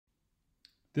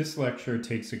This lecture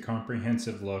takes a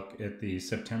comprehensive look at the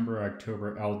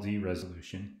September-October LD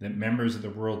resolution that members of the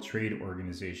World Trade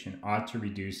Organization ought to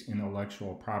reduce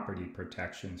intellectual property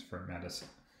protections for medicine.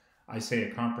 I say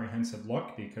a comprehensive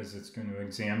look because it's going to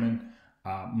examine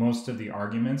most of the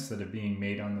arguments that are being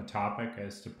made on the topic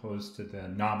as opposed to the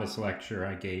novice lecture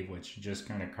I gave, which just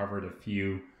kind of covered a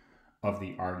few of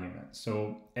the arguments.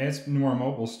 So as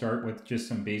normal, we'll start with just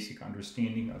some basic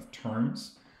understanding of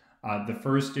terms. The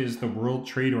first is the World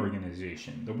Trade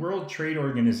Organization. The World Trade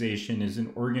Organization is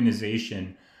an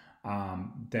organization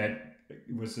that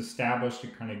was established to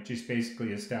kind of just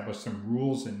basically establish some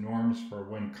rules and norms for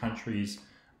when countries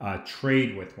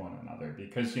trade with one another.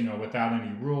 Because, you know, without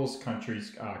any rules,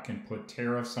 countries can put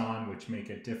tariffs on, which make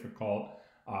it difficult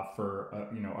for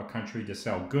a country to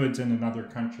sell goods in another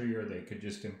country, or they could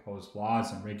just impose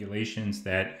laws and regulations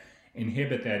that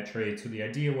inhibit that trade. So the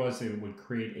idea was it would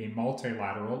create a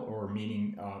multilateral, or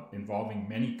meaning involving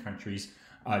many countries,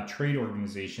 trade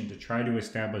organization to try to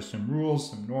establish some rules,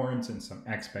 some norms, and some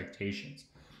expectations.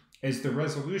 As the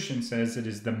resolution says, it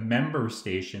is the member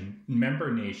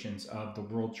nations of the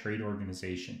World Trade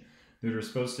Organization that are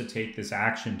supposed to take this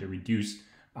action to reduce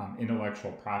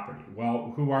intellectual property.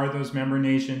 Well, who are those member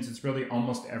nations? It's really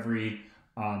almost every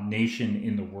nation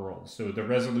in the world. So the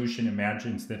resolution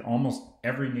imagines that almost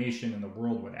every nation in the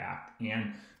world would act.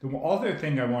 And the other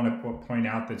thing I want to point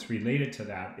out that's related to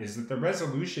that is that the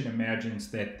resolution imagines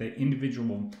that the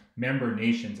individual member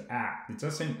nations act. It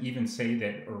doesn't even say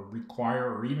that, or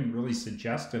require, or even really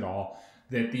suggest at all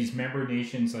that these member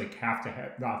nations have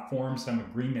to form some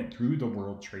agreement through the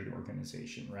World Trade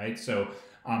Organization, right? So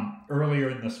earlier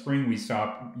in the spring, we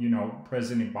saw,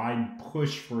 President Biden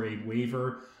push for a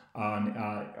waiver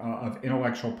of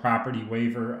intellectual property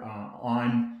waiver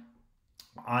on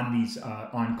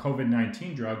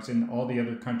COVID-19 drugs, and all the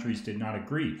other countries did not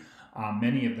agree.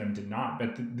 Many of them did not.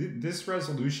 But this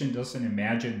resolution doesn't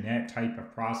imagine that type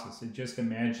of process. It just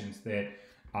imagines that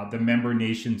the member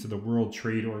nations of the World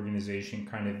Trade Organization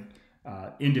kind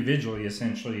of individually,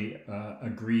 essentially,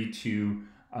 agree to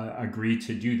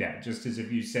do that. Just as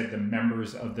if you said the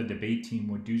members of the debate team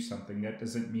would do something, that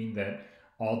doesn't mean that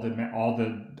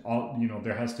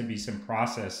there has to be some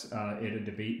process at a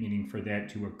debate meeting for that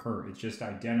to occur. It's just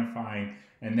identifying,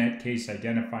 in that case,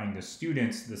 identifying the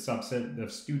students, the subset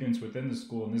of students within the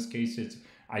school. In this case, it's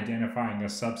identifying a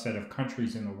subset of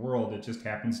countries in the world. It just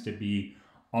happens to be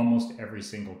almost every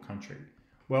single country.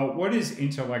 Well, what is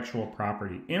intellectual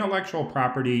property? Intellectual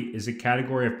property is a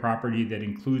category of property that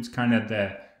includes kind of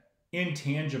the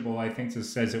intangible, I think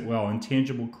this says it well,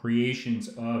 intangible creations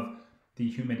of the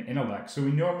human intellect. So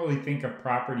we normally think of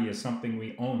property as something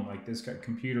we own, like this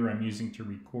computer I'm using to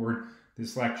record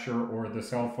this lecture, or the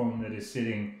cell phone that is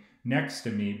sitting next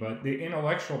to me. But the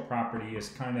intellectual property is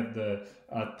kind of the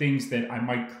things that I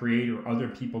might create, or other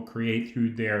people create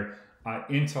through their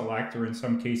intellect, or in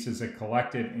some cases a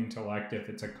collective intellect if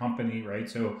it's a company, right?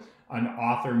 So an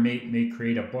author may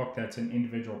create a book that's an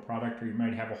individual product, or you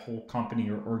might have a whole company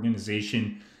or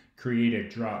organization create a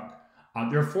drug.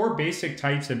 There are four basic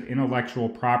types of intellectual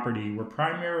property. We're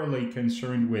primarily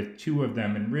concerned with two of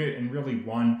them, and really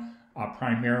one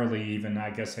primarily, even I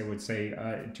guess I would say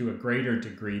to a greater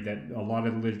degree, that a lot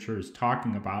of the literature is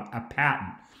talking about: a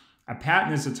patent. A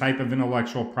patent is a type of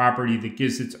intellectual property that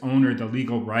gives its owner the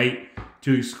legal right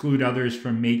to exclude others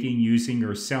from making, using,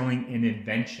 or selling an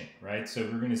invention, right? So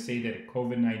we're going to say that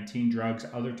COVID-19 drugs,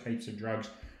 other types of drugs,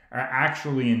 are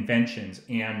actually inventions,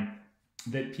 and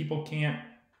that people can't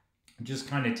just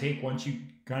kind of take, once you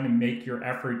kind of make your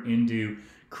effort into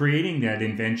creating that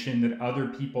invention, that other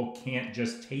people can't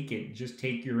just take it, just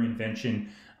take your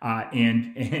invention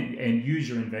and use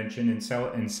your invention and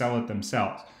sell it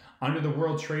themselves. Under the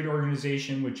World Trade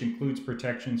Organization, which includes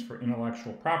protections for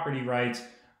intellectual property rights,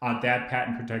 that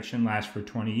patent protection lasts for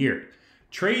 20 years.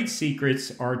 Trade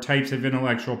secrets are types of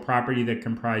intellectual property that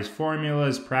comprise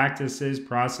formulas, practices,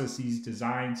 processes,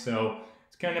 design. So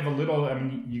kind of a little, I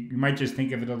mean, you might just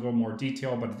think of it a little more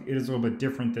detailed, but it is a little bit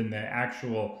different than the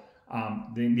actual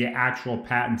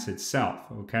patents itself,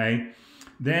 okay?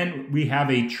 Then we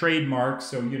have a trademark.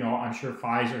 So, I'm sure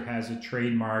Pfizer has a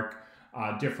trademark.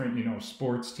 Different,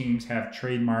 sports teams have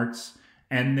trademarks.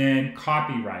 And then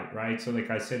copyright, right? So like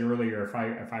I said earlier, if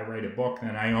I write a book,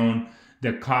 then I own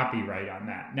the copyright on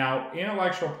that. Now,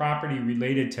 intellectual property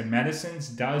related to medicines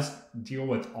does deal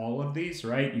with all of these,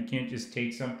 right? You can't just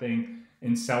take something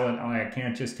and sell it. I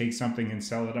can't just take something and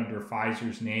sell it under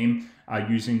Pfizer's name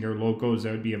using their logos.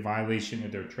 That would be a violation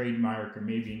of their trademark, or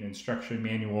maybe an instruction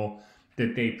manual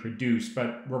that they produce.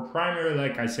 But we're primarily,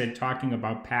 like I said, talking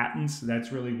about patents.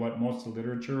 That's really what most of the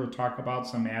literature will talk about.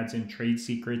 Some adds in trade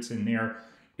secrets in there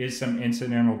is some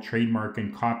incidental trademark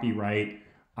and copyright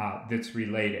that's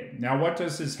related. Now, what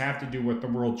does this have to do with the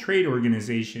World Trade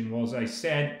Organization? Well, as I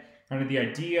said, kind of the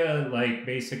idea, like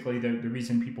basically the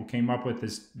reason people came up with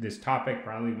this topic,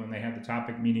 probably when they had the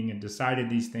topic meeting and decided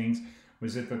these things,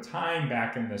 was at the time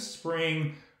back in the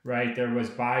spring, right? There was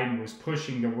Biden was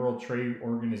pushing the World Trade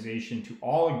Organization to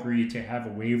all agree to have a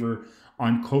waiver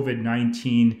on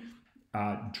COVID-19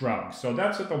 drugs. So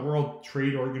that's what the World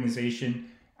Trade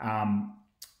Organization,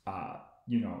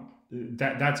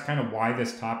 that's kind of why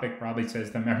this topic probably says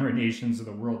the member nations of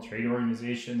the World Trade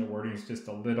Organization. The wording is just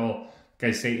a little, like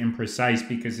I say, imprecise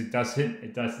because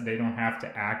they don't have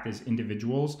to act as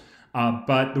individuals.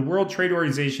 But the World Trade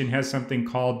Organization has something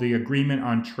called the Agreement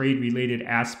on Trade-Related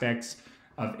Aspects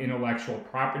of Intellectual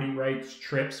Property Rights,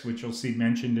 TRIPS, which you'll see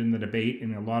mentioned in the debate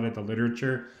in a lot of the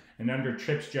literature. And under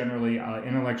TRIPS, generally,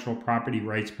 intellectual property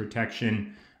rights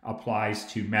protection applies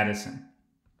to medicine,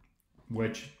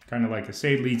 which kind of like I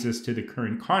say leads us to the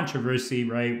current controversy,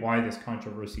 right? Why this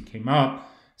controversy came up.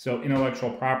 So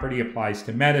intellectual property applies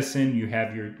to medicine. You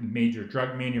have your major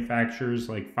drug manufacturers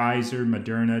like Pfizer,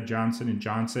 Moderna, Johnson &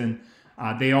 Johnson.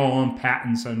 They all own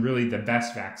patents on really the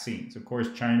best vaccines. Of course,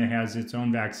 China has its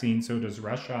own vaccine, so does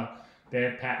Russia. They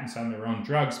have patents on their own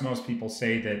drugs. Most people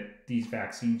say that these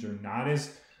vaccines are not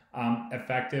as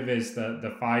effective as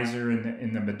the Pfizer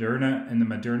and the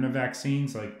Moderna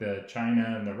vaccines. Like the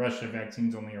China and the Russia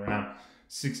vaccines only around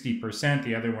 60%.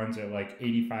 The other ones are like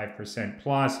 85%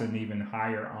 plus and even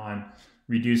higher on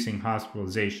reducing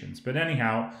hospitalizations. But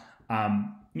anyhow,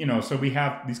 so we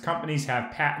have these companies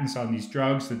have patents on these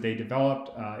drugs that they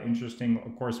developed. Interesting,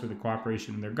 of course, with the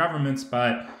cooperation of their governments,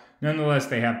 but nonetheless,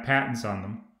 they have patents on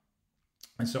them.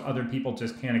 And so other people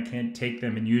just can't take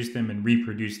them and use them and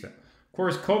reproduce them. Of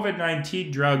course,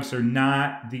 COVID-19 drugs are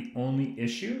not the only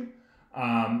issue.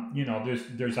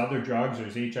 There's other drugs.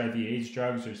 There's HIV/AIDS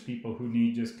drugs. There's people who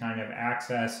need just kind of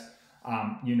access,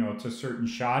 to certain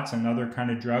shots and other kind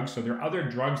of drugs. So there are other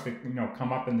drugs that,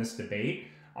 come up in this debate.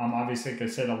 Obviously, like I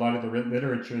said, a lot of the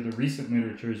recent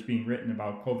literature is being written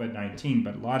about COVID-19,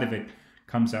 but a lot of it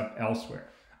comes up elsewhere.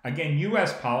 Again,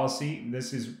 U.S. policy,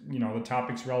 this is, the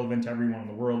topic's relevant to everyone in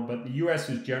the world, but the U.S.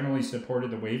 has generally supported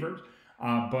the waivers.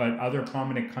 But other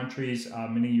prominent countries,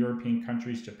 many European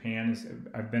countries, Japan,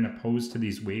 have been opposed to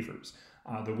these waivers.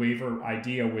 The waiver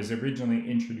idea was originally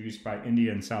introduced by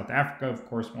India and South Africa, of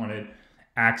course, wanted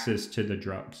access to the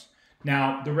drugs.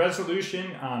 Now, the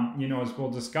resolution, as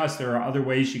we'll discuss, there are other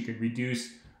ways you could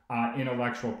reduce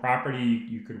intellectual property.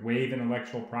 You could waive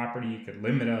intellectual property. You could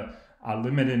limit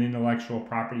an intellectual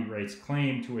property rights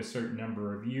claim to a certain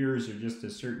number of years or just a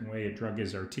certain way a drug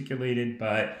is articulated.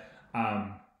 But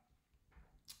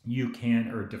you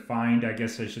can, or defined, I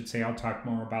guess I should say. I'll talk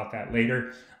more about that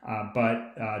later.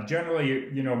 But generally,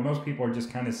 most people are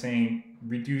just kind of saying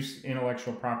reduce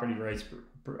intellectual property rights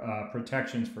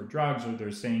protections for drugs, or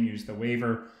they're saying use the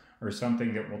waiver, or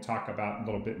something that we'll talk about a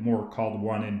little bit more called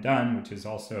one and done, which is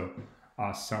also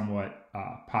somewhat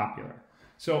popular.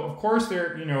 So, of course,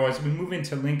 there, as we move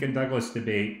into Lincoln Douglas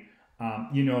debate,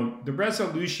 the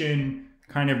resolution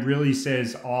kind of really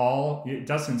says all. It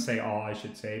doesn't say all, I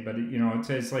should say, but it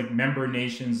says like member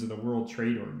nations of the World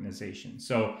Trade Organization.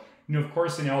 So, of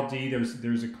course, in LD,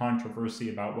 there's a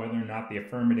controversy about whether or not the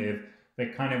affirmative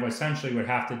that kind of essentially would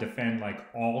have to defend like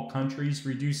all countries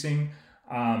reducing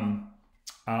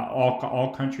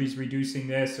all countries reducing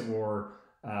this, or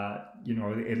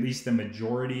at least the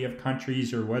majority of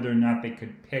countries, or whether or not they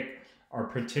could pick our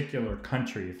particular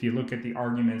country. If you look at the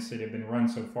arguments that have been run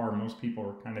so far, most people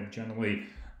are kind of generally,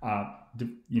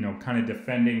 kind of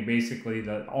defending basically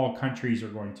that all countries are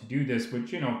going to do this,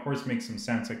 which, of course makes some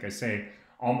sense. Like I say,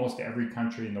 almost every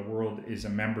country in the world is a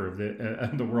member of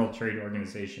the World Trade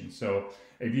Organization. So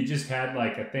if you just had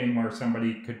like a thing where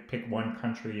somebody could pick one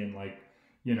country and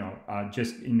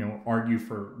argue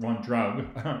for one drug,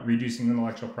 reducing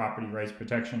intellectual property rights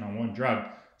protection on one drug,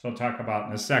 so I'll talk about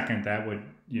in a second, that would,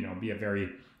 be a very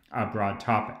broad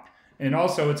topic. And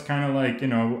also it's kind of like,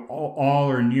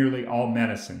 all or nearly all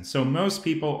medicine. So most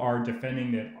people are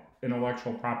defending that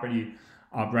intellectual property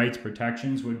rights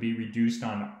protections would be reduced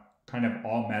on kind of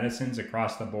all medicines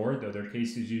across the board, though their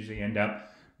cases usually end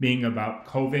up being about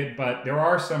COVID. But there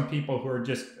are some people who are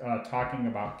just talking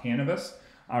about cannabis,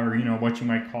 or, what you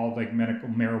might call like medical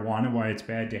marijuana, why it's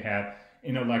bad to have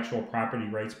intellectual property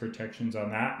rights protections on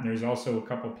that. And there's also a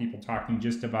couple of people talking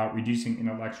just about reducing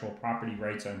intellectual property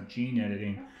rights on gene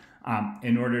editing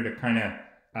in order to kind of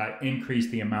increase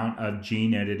the amount of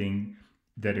gene editing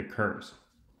that occurs.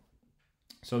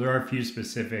 So there are a few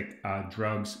specific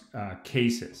drugs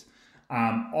cases.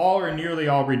 All or nearly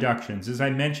all reductions. As I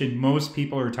mentioned, most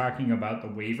people are talking about the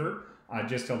waiver.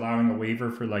 just allowing a waiver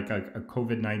for like a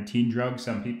COVID-19 drug.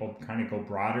 Some people kind of go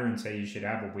broader and say you should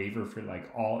have a waiver for like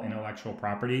all intellectual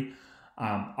property.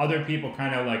 Other people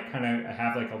kind of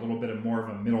have like a little bit of more of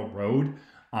a middle road.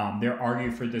 They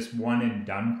argue for this one and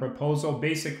done proposal.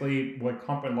 Basically, what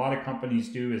a lot of companies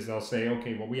do is they'll say,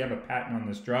 okay, well, we have a patent on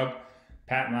this drug.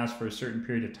 Patent lasts for a certain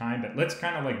period of time, but let's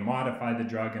kind of like modify the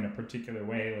drug in a particular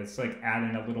way. Let's like add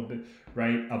in a little bit,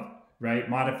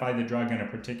 modify the drug in a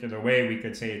particular way. We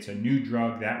could say it's a new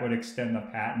drug that would extend the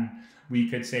patent. We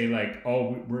could say like,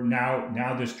 oh, we're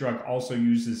now this drug also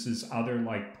uses this other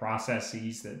like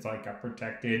processes that's like a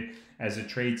protected as a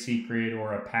trade secret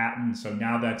or a patent. So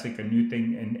now that's like a new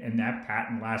thing, and that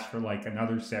patent lasts for like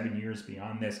another 7 years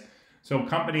beyond this. So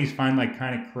companies find like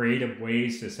kind of creative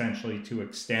ways essentially to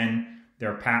extend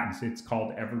their patents. It's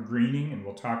called evergreening, and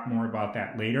we'll talk more about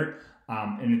that later.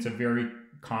 And it's a very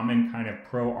common kind of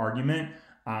pro argument.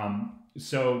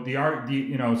 So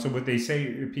what they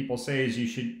say, people say, is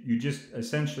you just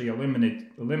essentially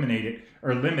limit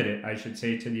it, I should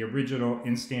say, to the original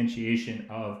instantiation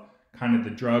of kind of the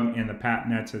drug and the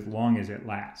patent. That's as long as it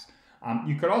lasts.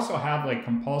 You could also have like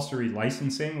compulsory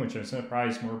licensing, which I'm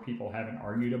surprised more people haven't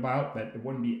argued about, but it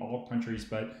wouldn't be all countries,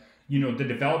 but the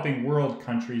developing world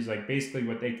countries, like basically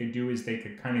what they could do is they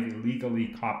could kind of illegally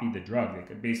copy the drug. They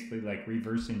could basically like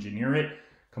reverse engineer it,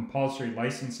 compulsory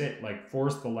license it, like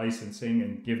force the licensing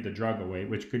and give the drug away,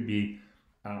 which could be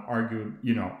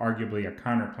arguably a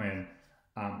counterplan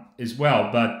as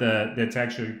well. But that's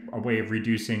actually a way of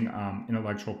reducing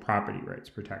intellectual property rights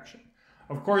protection.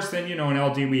 Of course, then, in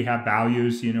LD we have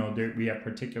values, we have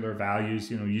particular values,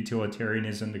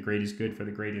 utilitarianism, the greatest good for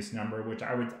the greatest number, which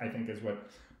I think is what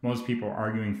most people are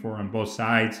arguing for on both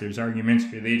sides. There's arguments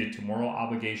related to moral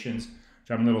obligations,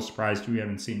 which I'm a little surprised we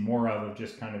haven't seen more of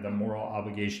just kind of the moral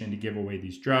obligation to give away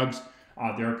these drugs.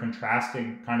 There are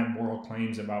contrasting kind of moral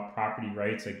claims about property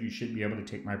rights, like you should be able to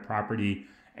take my property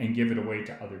and give it away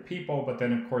to other people. But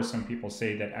then, of course, some people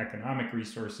say that economic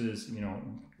resources,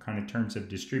 kind of terms of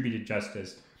distributed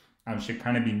justice, should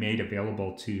kind of be made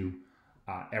available to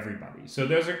everybody. So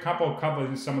there's a couple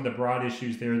of some of the broad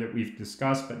issues there that we've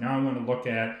discussed, but now I want to look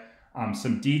at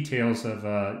some details of,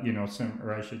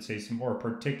 some more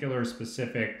particular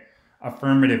specific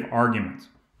affirmative arguments.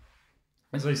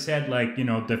 As I said,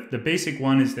 the basic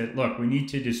one is that, look, we need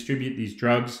to distribute these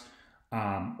drugs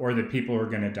or that people are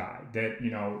going to die. That,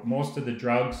 most of the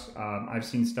drugs, I've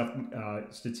seen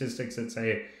statistics that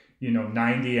say,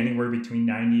 anywhere between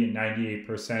 90 and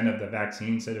 98% of the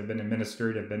vaccines that have been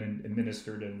administered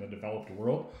in the developed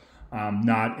world,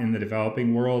 not in the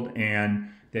developing world, and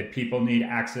that people need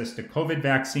access to COVID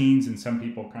vaccines. And some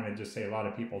people kind of just say a lot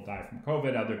of people die from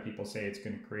COVID. Other people say it's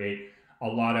going to create a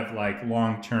lot of like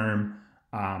long-term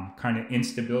kind of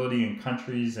instability in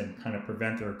countries and kind of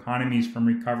prevent their economies from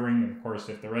recovering. And of course,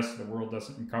 if the rest of the world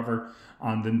doesn't recover,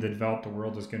 then the developed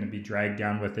world is going to be dragged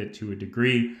down with it to a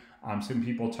degree. Some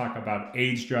people talk about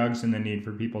AIDS drugs and the need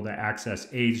for people to access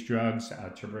AIDS drugs,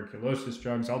 tuberculosis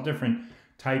drugs, all different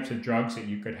types of drugs that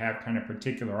you could have kind of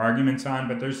particular arguments on.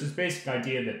 But there's this basic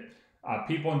idea that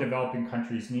people in developing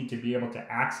countries need to be able to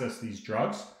access these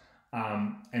drugs,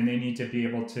 and they need to be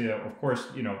able to, of course,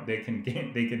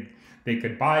 they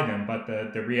could buy them, but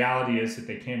the reality is that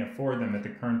they can't afford them at the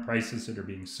current prices that are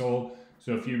being sold.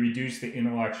 So if you reduce the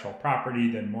intellectual property,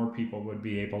 then more people would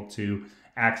be able to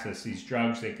access these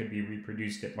drugs. They could be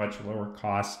reproduced at much lower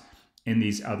costs in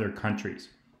these other countries.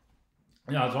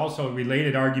 Now, there's also a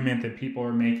related argument that people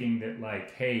are making that,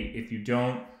 like, hey, if you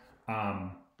don't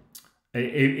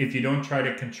try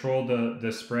to control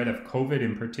the spread of COVID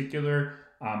in particular,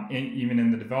 even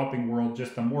in the developing world,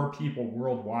 just the more people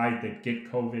worldwide that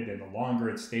get COVID and the longer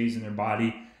it stays in their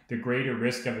body, the greater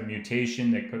risk of a mutation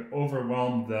that could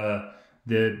overwhelm the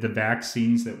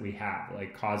vaccines that we have,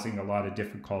 like causing a lot of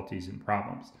difficulties and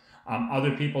problems.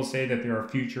 Other people say that there are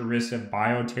future risks of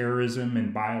bioterrorism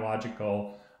and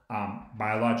biological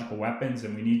weapons,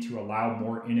 and we need to allow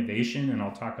more innovation. And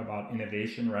I'll talk about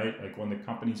innovation, right? Like when the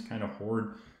companies kind of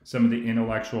hoard some of the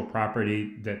intellectual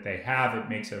property that they have, it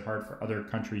makes it hard for other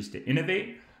countries to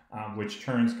innovate, which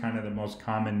turns kind of the most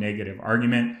common negative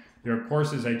argument. There are, of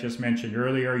course, as I just mentioned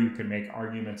earlier, you could make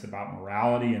arguments about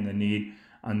morality and the need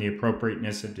on the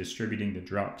appropriateness of distributing the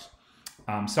drugs.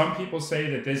 Some people say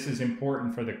that this is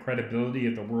important for the credibility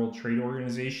of the World Trade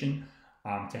Organization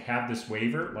to have this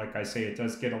waiver. Like I say, it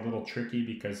does get a little tricky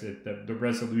because the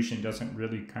resolution doesn't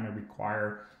really kind of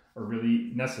require or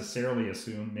really necessarily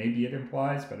assume, maybe it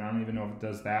implies, but I don't even know if it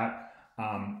does that,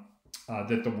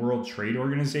 that the World Trade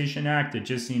Organization Act. It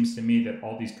just seems to me that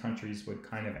all these countries would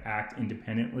kind of act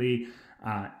independently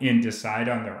and decide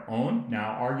on their own.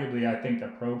 Now, arguably, I think the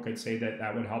pro could say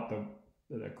that would help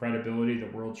the credibility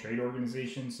of the World Trade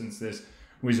Organization, since this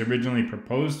was originally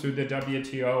proposed through the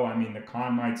WTO. I mean, the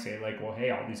con might say like, well,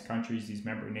 hey, all these countries, these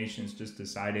member nations just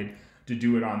decided to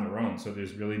do it on their own. So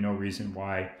there's really no reason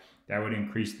why that would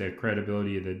increase the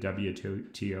credibility of the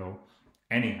WTO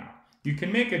anyhow. You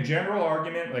can make a general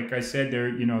argument. Like I said,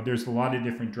 there's a lot of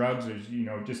different drugs. There's,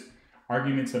 just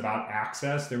arguments about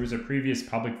access. There was a previous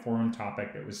public forum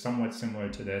topic that was somewhat similar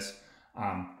to this,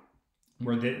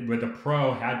 where the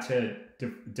pro had to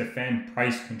defend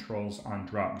price controls on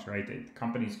drugs, right? That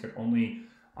companies could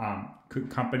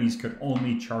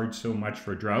only charge so much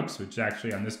for drugs, which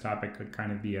actually on this topic could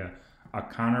kind of be a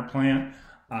counterplan,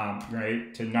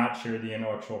 right? To not share the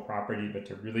intellectual property, but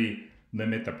to really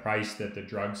limit the price that the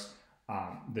drugs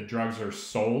are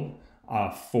sold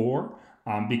for.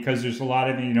 Because there's a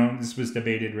lot of, this was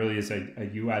debated really as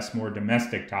a U.S. more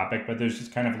domestic topic, but there's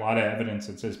just kind of a lot of evidence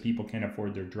that says people can't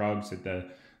afford their drugs, that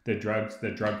the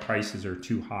drug prices are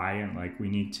too high, and like we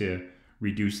need to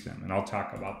reduce them. And I'll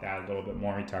talk about that a little bit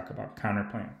more when we talk about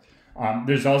counterplans.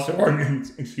 There's also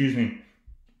arguments,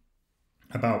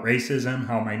 about racism,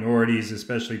 how minorities,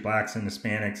 especially blacks and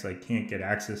Hispanics, like can't get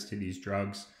access to these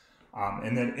drugs.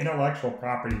 And then intellectual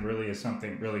property really is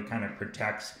something really kind of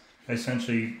protects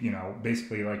essentially,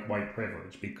 basically like white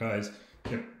privilege, because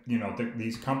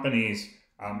these companies,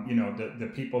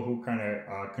 the people who kind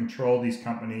of control these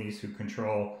companies, who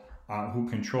control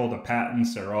the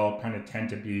patents, are all kind of tend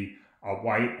to be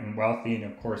white and wealthy, and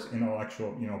of course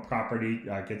intellectual property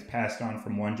gets passed on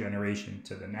from one generation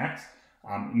to the next,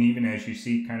 and even as you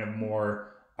see kind of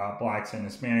more blacks and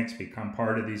Hispanics become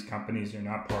part of these companies, they're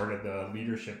not part of the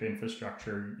leadership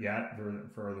infrastructure yet.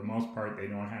 For the most part, they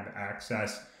don't have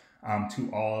access to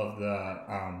all of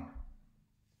the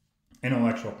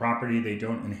intellectual property. They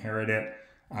don't inherit it.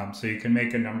 So you can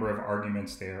make a number of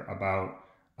arguments there about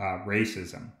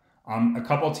racism. A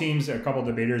couple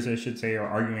debaters, I should say, are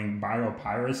arguing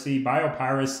biopiracy.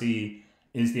 Biopiracy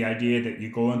is the idea that you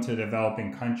go into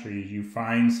developing countries, you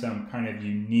find some kind of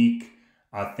unique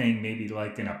thing, maybe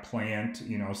like in a plant,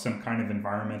 some kind of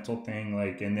environmental thing,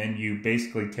 and then you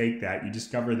basically take that, you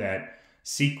discover that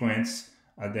sequence,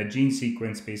 that gene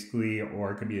sequence basically,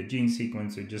 or it could be a gene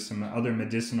sequence or just some other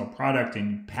medicinal product,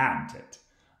 and you patent it.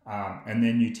 And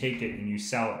then you take it and you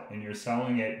sell it, and you're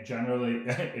selling it generally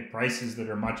at prices that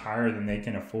are much higher than they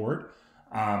can afford.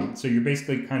 So you're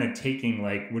basically kind of taking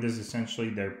what is essentially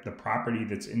the property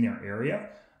that's in their area.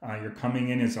 You're coming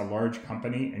in as a large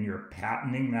company and you're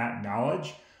patenting that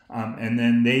knowledge, and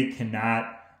then they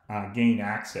cannot gain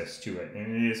access to it.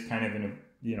 And it is kind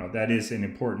of that is an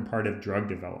important part of drug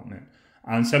development.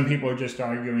 Some people are just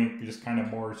arguing, just kind of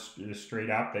more straight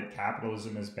up, that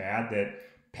capitalism is bad, that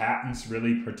patents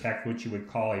really protect what you would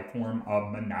call a form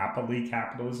of monopoly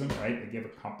capitalism, right? They give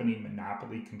a company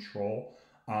monopoly control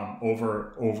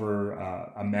over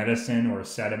a medicine or a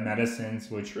set of medicines,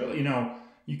 which really,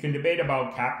 you can debate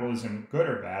about capitalism, good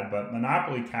or bad, but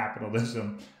monopoly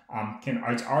capitalism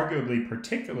it's arguably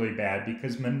particularly bad,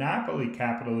 because monopoly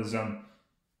capitalism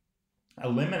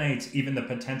eliminates even the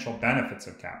potential benefits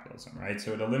of capitalism, right?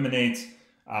 So it eliminates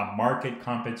market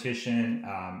competition.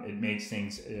 It makes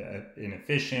things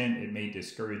inefficient. It may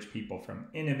discourage people from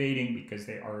innovating because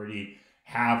they already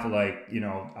have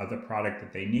the product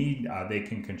that they need. They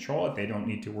can control it. They don't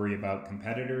need to worry about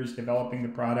competitors developing the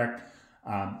product.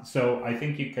 So I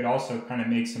think you could also kind of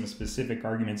make some specific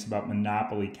arguments about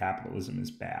monopoly capitalism is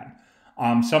bad.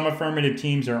 Some affirmative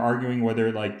teams are arguing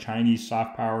whether Chinese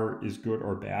soft power is good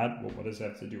or bad. Well, what does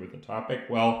that have to do with the topic?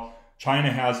 Well,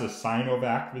 China has a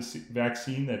Sinovac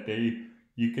vaccine that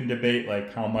you can debate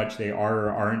how much they are or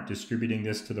aren't distributing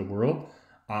this to the world.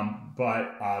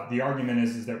 But the argument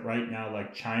is that right now,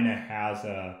 China has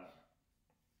a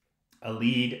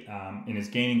lead and is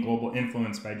gaining global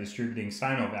influence by distributing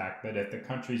Sinovac. But if the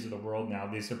countries of the world now,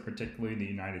 these are particularly the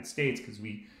United States, because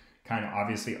we kind of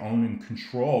obviously own and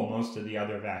control most of the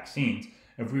other vaccines.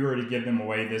 If we were to give them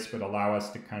away, this would allow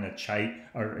us to kind of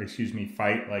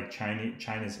fight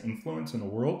China's influence in the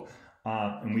world.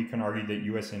 And we can argue that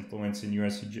U.S. influence and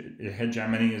U.S.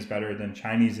 hegemony is better than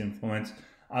Chinese influence.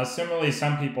 Similarly,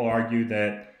 some people argue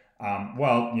that,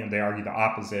 they argue the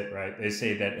opposite, right? They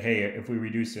say that, hey, if we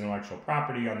reduce intellectual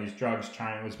property on these drugs,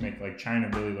 China would make China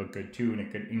really look good too, and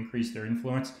it could increase their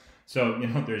influence. So,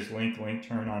 there's link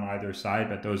turn on either side,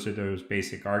 but those are those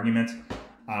basic arguments.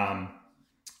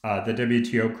 The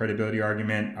WTO credibility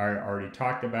argument I already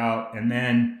talked about. And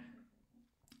then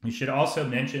we should also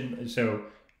mention,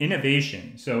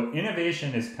 innovation. So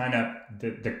innovation is kind of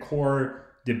the core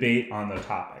debate on the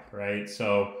topic, right?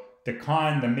 So the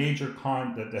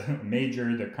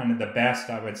best,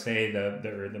 I would say,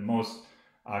 the most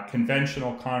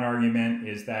Conventional con argument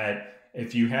is that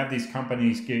if you have these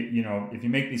companies if you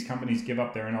make these companies give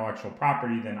up their intellectual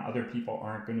property, then other people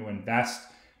aren't going to invest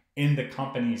in the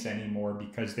companies anymore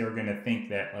because they're going to think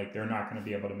that like they're not going to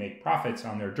be able to make profits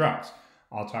on their drugs.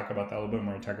 I'll talk about that a little bit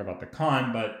more and talk about the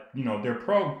con, but their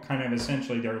pro kind of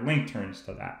essentially their link turns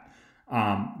to that.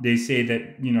 They say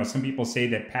that, some people say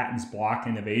that patents block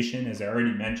innovation. As I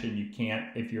already mentioned, you can't,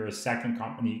 if you're a second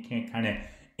company, you can't kind of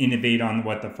innovate on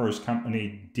what the first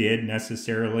company did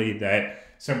necessarily. That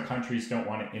some countries don't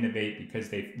want to innovate because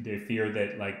they fear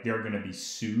that like they're going to be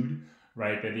sued,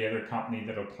 right, by the other company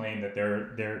that'll claim that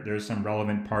there's some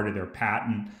relevant part of their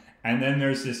patent. And then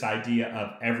there's this idea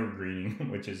of evergreening,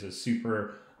 which is a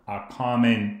super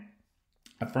common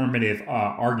affirmative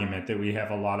argument that we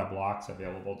have a lot of blocks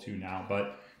available to now.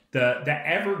 But the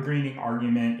evergreening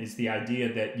argument is the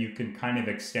idea that you can kind of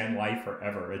extend life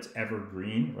forever. It's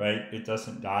evergreen, right? It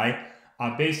doesn't die.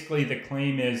 Basically, the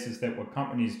claim is that what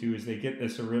companies do is they get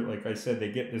this, like I said,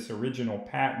 they get this original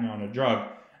patent on a drug,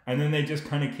 and then they just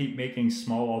kind of keep making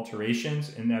small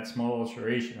alterations, and that small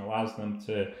alteration allows them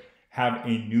to have a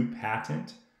new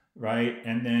patent, right?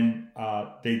 And then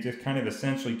they just kind of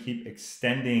essentially keep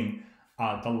extending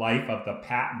the life of the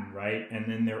patent, right?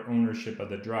 And then their ownership of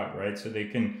the drug, right? So they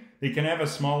can have a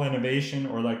small innovation,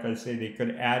 or like I say, they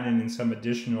could add in some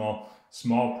additional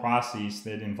small process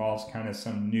that involves kind of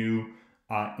some new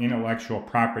intellectual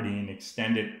property and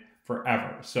extend it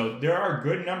forever. So there are a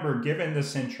good number, given the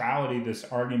centrality of this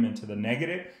argument to the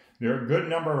negative, there are a good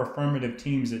number of affirmative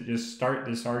teams that just start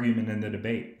this argument in the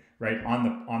debate, right,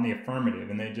 on the affirmative,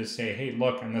 and they just say, hey,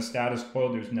 look, in the status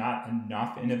quo, there's not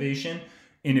enough innovation.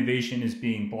 Innovation is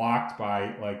being blocked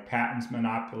by like patents,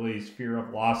 monopolies, fear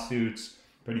of lawsuits.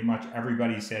 Pretty much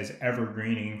everybody says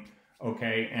evergreening,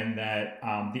 okay, and that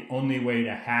the only way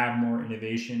to have more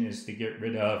innovation is to get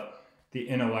rid of the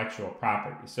intellectual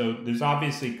property. So there's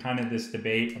obviously kind of this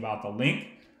debate about the link,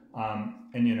 and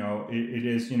it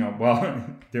is well,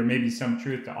 there may be some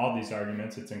truth to all these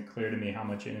arguments. It's unclear to me how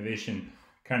much innovation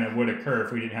kind of would occur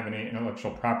if we didn't have any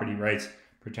intellectual property rights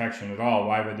protection at all.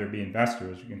 Why would there be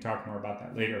investors? We can talk more about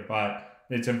that later, but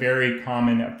it's a very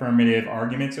common affirmative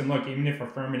arguments. And look, even if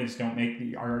affirmatives don't make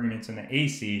the arguments in the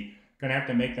AC, going to have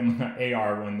to make them in the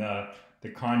AR when the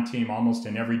con team almost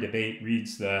in every debate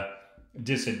reads the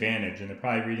disadvantage, and they're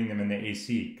probably reading them in the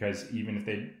AC, because even if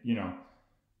they,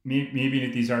 maybe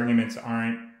if these arguments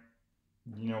aren't,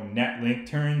 net link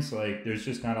turns, like there's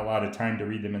just not a lot of time to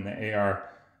read them in the AR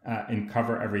and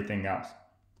cover everything else.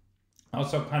 I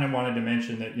also kind of wanted to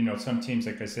mention that, some teams,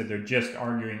 like I said, they're just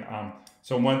arguing.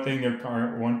 So one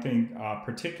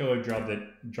particular drug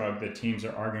that teams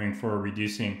are arguing for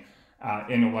reducing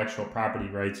intellectual property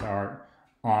rights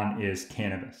is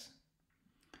cannabis.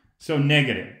 So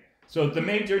negative. So the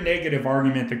major negative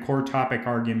argument, the core topic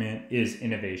argument, is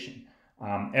innovation.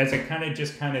 As I kind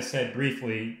of said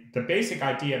briefly, the basic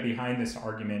idea behind this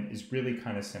argument is really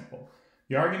kind of simple.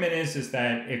 The argument is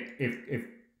that if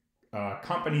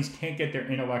companies can't get their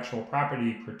intellectual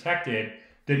property protected,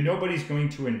 then nobody's going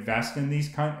to invest in these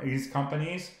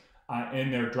companies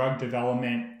in their drug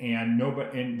development, and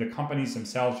the companies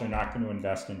themselves are not going to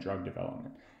invest in drug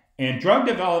development. And drug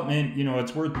development,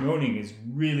 it's worth noting, is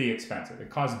really expensive.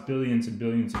 It costs billions and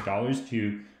billions of dollars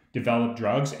to develop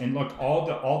drugs. And look,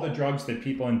 all the drugs that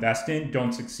people invest in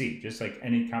don't succeed. Just like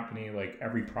any company, like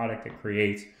every product it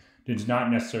creates does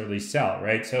not necessarily sell,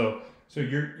 right? So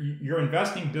you're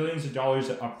investing billions of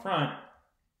dollars up front,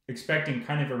 expecting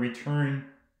kind of a return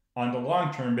on the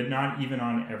long term, but not even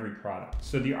on every product.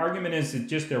 So the argument is that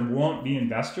just there won't be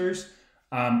investors,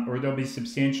 or there'll be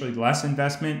substantially less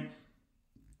investment,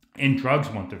 and drugs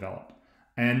won't develop.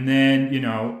 And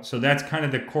then, so that's kind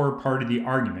of the core part of the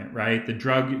argument, right? The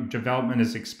drug development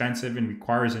is expensive and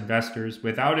requires investors.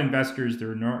 Without investors,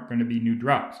 there are not going to be new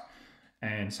drugs.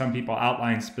 And some people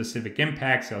outline specific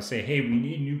impacts. They'll say, hey, we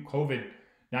need new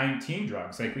COVID-19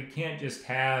 drugs. Like, we can't just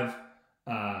have,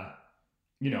 there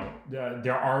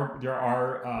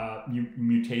are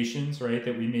mutations, right,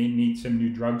 that we may need some new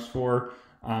drugs for.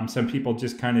 Some people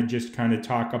just kind of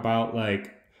talk about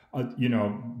like,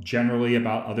 generally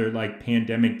about other like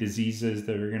pandemic diseases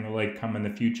that are going to like come in the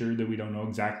future that we don't know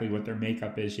exactly what their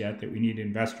makeup is yet, that we need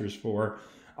investors for.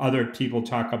 Other people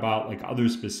talk about like other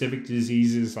specific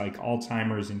diseases like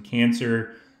Alzheimer's and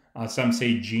cancer. Some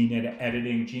say gene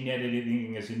editing. Gene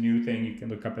editing is a new thing. You can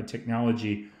look up a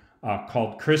technology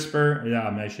called CRISPR.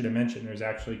 I should have mentioned there's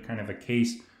actually kind of a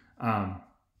case.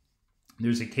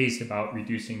 There's a case about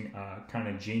reducing kind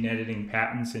of gene editing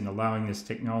patents and allowing this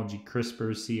technology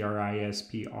CRISPR,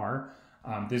 CRISPR.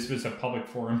 This was a public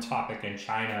forum topic in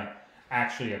China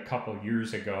actually a couple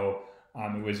years ago.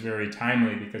 It was very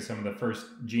timely because some of the first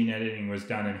gene editing was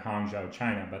done in Hangzhou,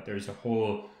 China. But there's a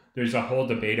whole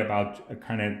debate about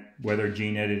kind of whether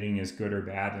gene editing is good or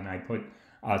bad, and I put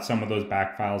some of those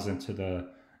back files into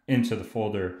the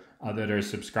folder that our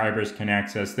subscribers can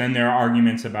access. Then there are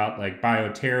arguments about like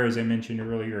bioterror, as I mentioned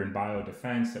earlier, and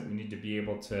biodefense, that we need to be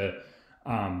able to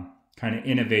kind of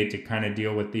innovate to kind of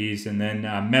deal with these. And then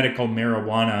medical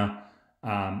marijuana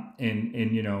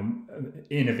in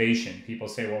innovation. People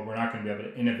say, well, we're not going to be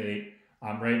able to innovate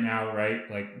right now, right?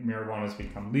 Like marijuana has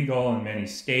become legal in many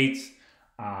states.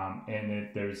 And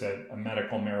there's a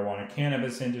medical marijuana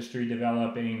cannabis industry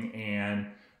developing, and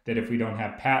that if we don't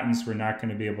have patents, we're not going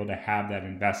to be able to have that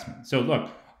investment. So look,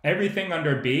 everything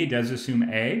under B does assume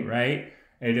A, right?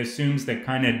 It assumes that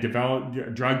kind of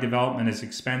drug development is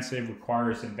expensive,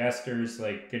 requires investors,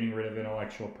 like getting rid of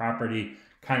intellectual property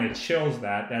kind of chills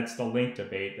that. That's the link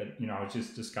debate that I was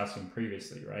just discussing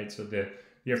previously, right? So the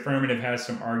affirmative has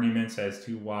some arguments as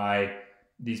to why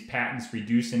these patents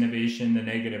reduce innovation. The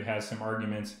negative has some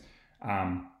arguments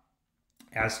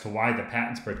as to why the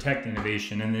patents protect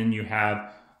innovation. And then you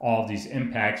have all these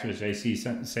impacts, which I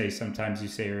say sometimes you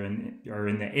say are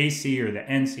in the AC or the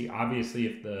NC. Obviously,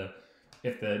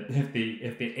 if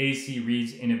the AC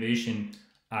reads innovation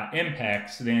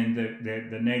impacts, then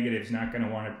the negative is not going to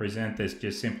want to present this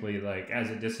just simply like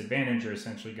as a disadvantage. They're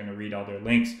essentially going to read all their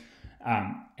links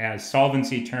as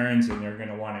solvency terms, and they're going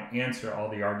to want to answer all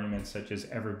the arguments such as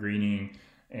evergreening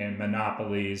and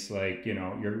monopolies. Like, you're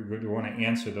going to want to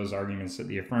answer those arguments that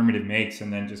the affirmative makes,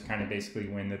 and then just kind of basically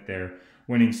win that they're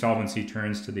winning solvency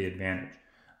turns to the advantage.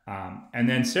 And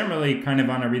then similarly, kind of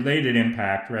on a related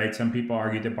impact, right? Some people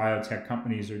argue that biotech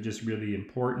companies are just really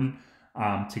important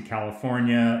to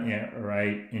California,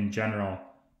 right, in general.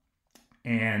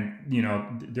 And,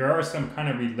 there are some kind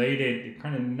of related,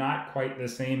 kind of not quite the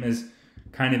same as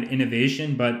kind of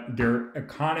innovation, but they're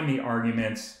economy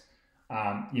arguments,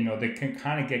 that can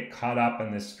kind of get caught up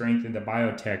in the strength of the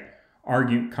biotech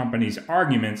companies'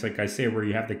 arguments, like I say, where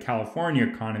you have the California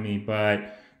economy,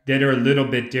 but that are a little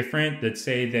bit different, that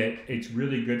say that it's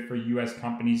really good for U.S.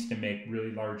 companies to make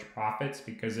really large profits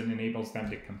because it enables them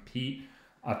to compete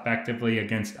effectively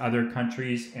against other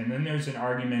countries. And then there's an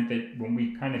argument that when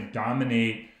we kind of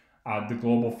dominate the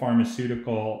global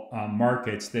pharmaceutical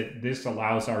markets, that this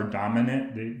allows our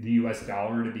the U.S.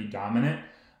 dollar to be dominant,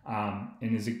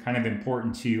 and is kind of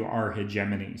important to our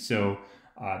hegemony. So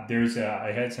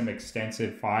I had some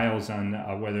extensive files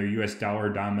on whether U.S. dollar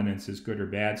dominance is good or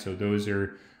bad. So those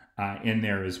are in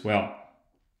there as well.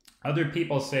 Other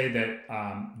people say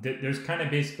that there's kind of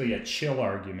basically a chill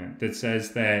argument that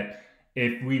says that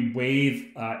if we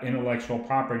waive intellectual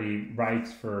property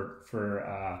rights for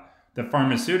the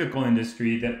pharmaceutical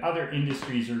industry, that other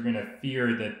industries are going to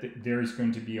fear that there's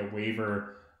going to be a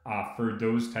waiver for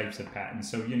those types of patents.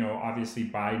 So, obviously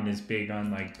Biden is big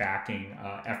on like backing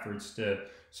efforts to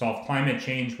solve climate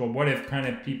change. Well, what if kind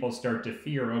of people start to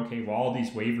fear, okay, well, all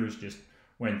these waivers just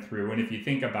went through. And if you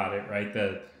think about it, right,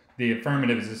 the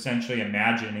affirmative is essentially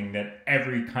imagining that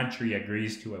every country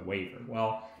agrees to a waiver.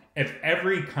 Well, if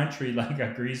every country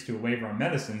agrees to a waiver on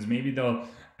medicines, maybe they'll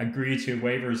agree to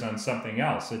waivers on something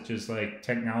else, such as like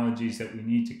technologies that we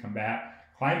need to combat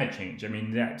climate change. I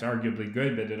mean, that's arguably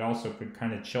good, but it also could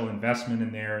kind of chill investment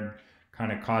in there and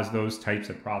kind of cause those types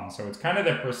of problems. So it's kind of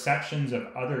the perceptions of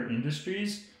other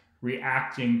industries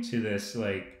reacting to this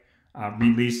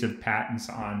release of patents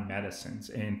on medicines,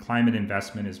 and climate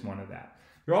investment is one of that.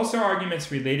 There are also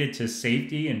arguments related to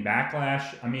safety and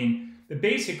backlash. I mean, the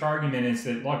basic argument is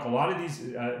that, look, a lot of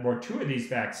these, or two of these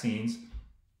vaccines,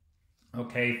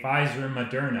 okay, Pfizer and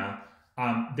Moderna,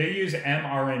 they use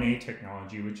mRNA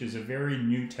technology, which is a very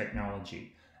new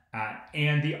technology.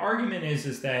 And the argument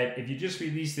is that if you just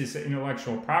release this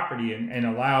intellectual property and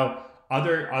allow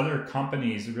other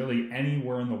companies really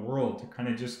anywhere in the world to kind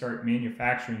of just start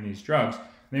manufacturing these drugs,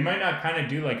 they might not kind of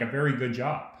do like a very good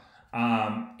job.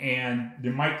 And they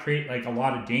might create like a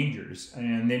lot of dangers,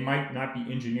 and they might not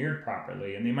be engineered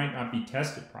properly, and they might not be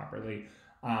tested properly.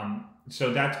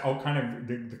 So that's all kind of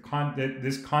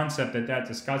this concept that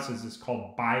discusses is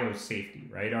called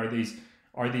biosafety, right?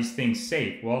 Are these things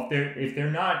safe? Well, if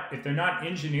they're not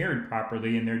engineered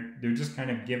properly, and they're just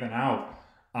kind of given out,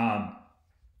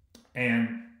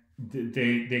 and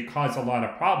they cause a lot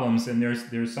of problems. And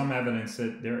there's some evidence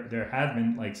that there have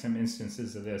been like some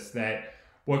instances of this, that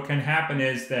what can happen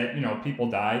is that people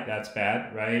die. That's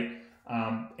bad, right?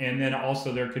 And then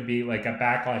also there could be like a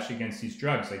backlash against these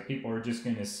drugs. Like people are just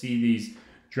going to see these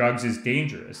drugs as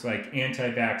dangerous. Like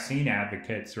anti-vaccine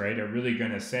advocates, right, are really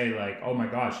going to say like, oh my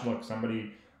gosh, look,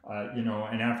 somebody in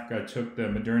Africa took the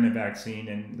Moderna vaccine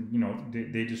and,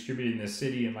 they distributed in the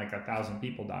city and like 1,000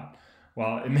 people died.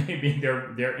 Well, it may be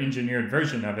their engineered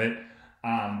version of it,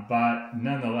 but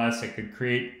nonetheless, it could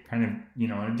create kind of,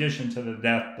 in addition to the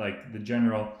death, like the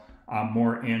general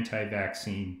more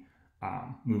anti-vaccine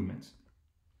movements.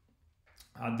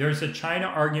 There's a China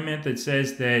argument that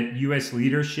says that U.S.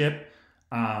 leadership,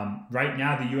 right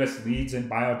now the U.S. leads in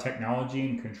biotechnology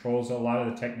and controls a lot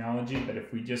of the technology, but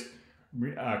if we just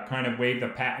kind of waive the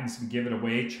patents and give it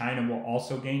away, China will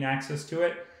also gain access to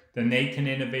it. Then they can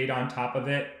innovate on top of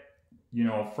it.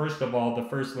 First of all, the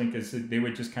first link is that they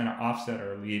would just kind of offset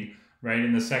our lead, right?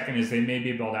 And the second is they may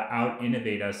be able to out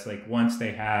innovate us. Like once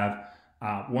they have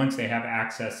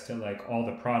access to like all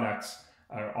the products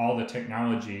or all the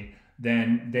technology,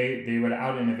 then they would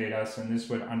out innovate us, and this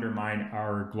would undermine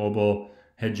our global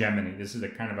hegemony. This is a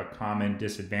kind of a common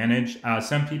disadvantage.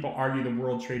 Some people argue the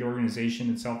World Trade Organization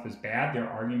itself is bad. There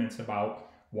are arguments about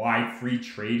why free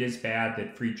trade is bad,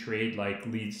 that free trade like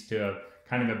leads to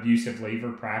kind of abusive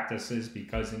labor practices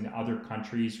because in other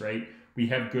countries, right, we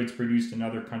have goods produced in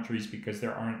other countries because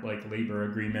there aren't like labor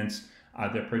agreements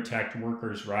that protect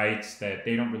workers' rights, that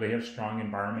they don't really have strong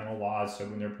environmental laws. So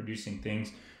when they're producing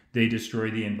things, they destroy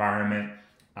the environment.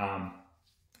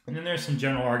 And then there's some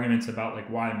general arguments about like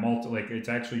why it's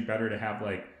actually better to have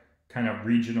like kind of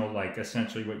regional, like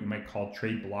essentially what you might call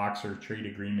trade blocks or trade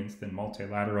agreements than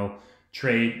multilateral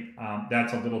trade.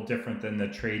 That's a little different than the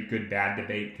trade good bad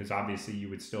debate, because obviously you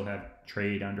would still have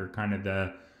trade under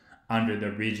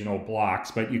the regional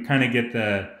blocks, but you kind of get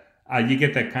the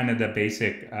kind of the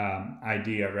basic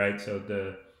idea, right? So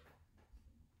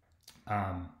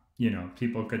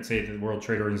people could say that the World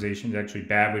Trade Organization is actually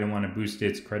bad. We don't want to boost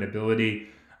its credibility.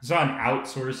 I saw an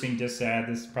outsourcing dissad.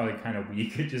 This is probably kind of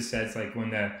weak. It just says like when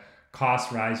the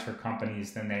costs rise for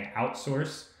companies, then they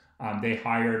outsource. They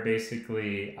hire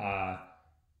basically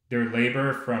their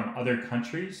labor from other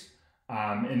countries.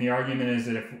 And the argument is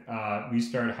that if we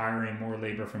start hiring more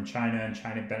labor from China and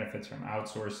China benefits from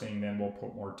outsourcing, then we'll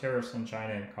put more tariffs on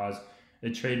China and cause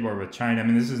a trade war with China. I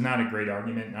mean, this is not a great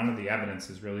argument. None of the evidence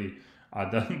is really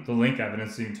the link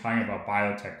evidence. Even talking about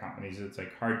biotech companies, it's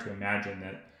like hard to imagine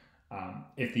that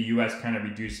if the U.S. kind of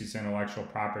reduces intellectual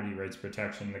property rights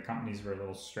protection, the companies were a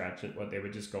little stretched at what they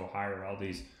would just go hire all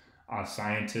these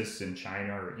scientists in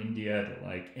China or India to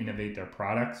like innovate their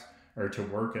products or to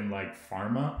work in like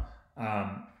pharma.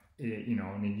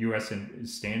 In the U.S.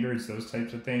 standards, those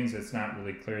types of things, it's not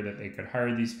really clear that they could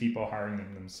hire these people. Hiring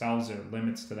them themselves, there are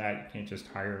limits to that. You can't just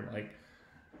hire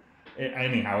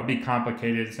anyhow, it'd be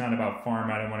complicated. It's not about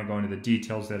pharma. I don't want to go into the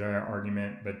details of our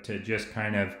argument, but to just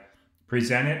kind of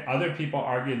present it. Other people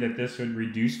argue that this would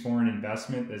reduce foreign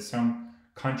investment, that some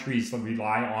countries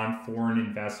rely on foreign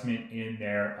investment in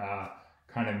their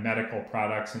kind of medical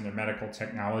products and their medical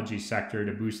technology sector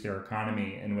to boost their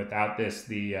economy. And without this,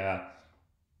 there'll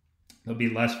be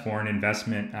less foreign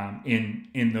investment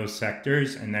in those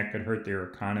sectors, and that could hurt their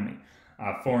economy.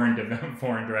 Foreign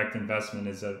direct investment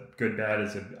is a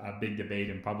big debate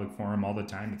in public forum all the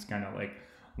time. It's kind of like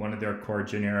one of their core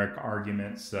generic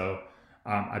arguments. So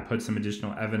I put some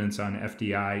additional evidence on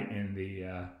FDI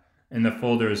in the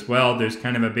folder as well. There's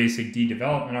kind of a basic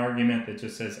de-development argument that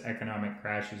just says economic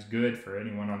crash is good for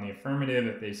anyone on the affirmative.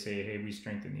 If they say, hey, we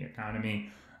strengthen the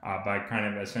economy by kind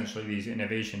of essentially these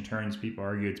innovation turns, people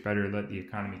argue it's better to let the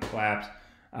economy collapse,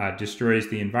 destroys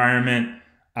the environment.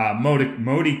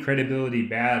 Modi credibility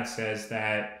bad says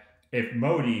that if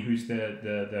Modi, who's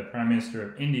the Prime Minister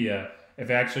of India, if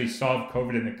actually solved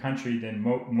COVID in the country, then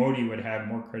Modi would have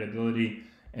more credibility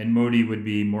and Modi would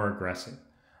be more aggressive.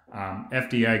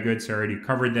 FDI goods already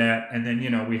covered that. And then,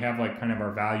 we have like kind of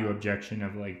our value objection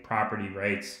of like property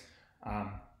rights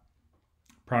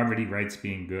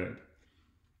being good.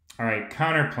 All right,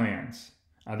 counter plans.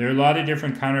 There are a lot of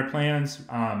different counter plans.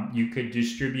 You could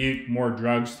distribute more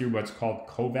drugs through what's called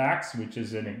COVAX, which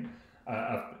is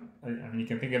you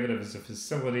can think of it as a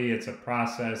facility. It's a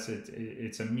process.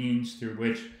 It's a means through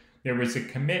which there was a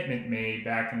commitment made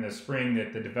back in the spring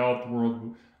that the developed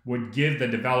world would give the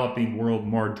developing world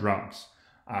more drugs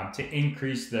to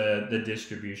increase the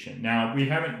distribution. Now,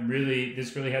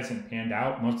 this really hasn't panned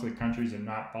out. Most of the countries have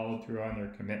not followed through on their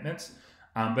commitments.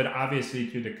 But obviously,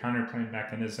 through the counterclaim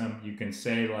mechanism, you can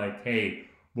say like, "Hey,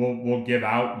 we'll give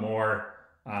out more.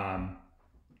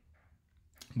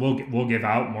 We'll give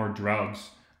out more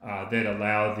drugs that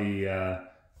allow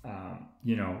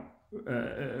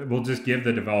we'll just give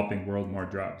the developing world more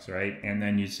drugs, right?" And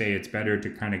then you say it's better to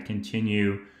kind of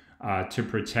continue to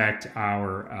protect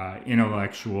our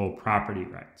intellectual property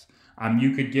rights.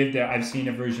 You could give I've seen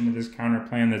a version of this counter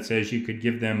plan that says you could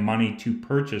give them money to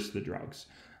purchase the drugs.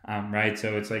 right?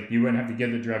 So it's like you wouldn't have to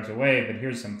give the drugs away, but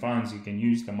here's some funds. You can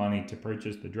use the money to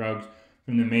purchase the drugs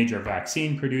from the major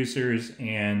vaccine producers,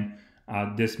 and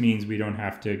this means we don't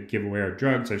have to give away our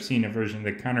drugs. I've seen a version of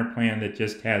the counter plan that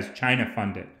just has China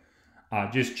funded.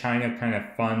 Just China kind of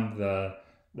fund the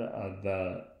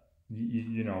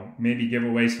maybe give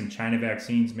away some China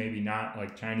vaccines, maybe not.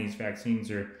 Like Chinese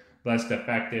vaccines are less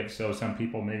effective, so some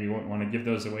people maybe won't want to give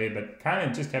those away, but kind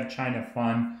of just have China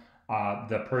fund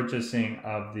the purchasing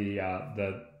of the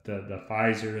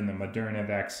Pfizer and the Moderna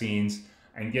vaccines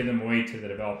and give them away to the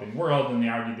developing world. And they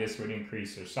argue this would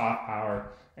increase their soft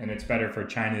power, and it's better for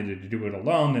China to do it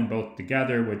alone than both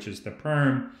together, which is the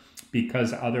perm,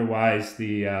 because otherwise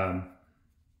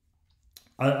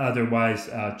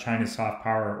China's soft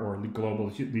power or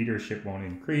global leadership won't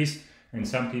increase. And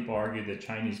some people argue that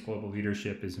Chinese global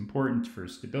leadership is important for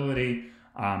stability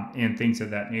and things of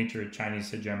that nature. Chinese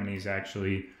hegemony is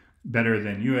actually better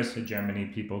than U.S. hegemony,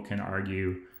 people can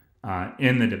argue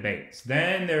in the debates.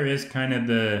 Then there is kind of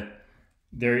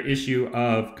their issue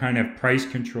of kind of price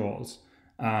controls.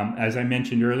 As I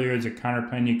mentioned earlier, as a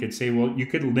counterplan, you could say, well, you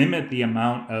could limit the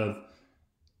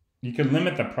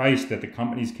price that the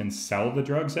companies can sell the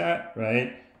drugs at,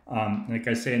 right? Like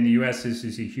I say, in the U.S., this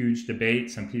is a huge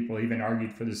debate. Some people even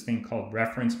argued for this thing called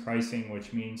reference pricing,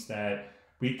 which means that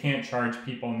we can't charge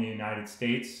people in the United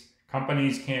States.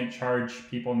 Companies can't charge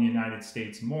people in the United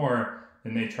States more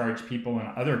than they charge people in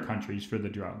other countries for the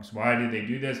drugs. Why do they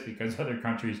do this? Because other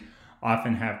countries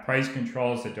often have price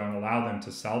controls that don't allow them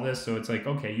to sell this. So it's like,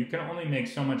 okay, you can only make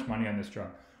so much money on this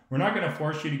drug. We're not going to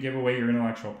force you to give away your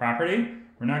intellectual property.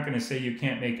 We're not going to say you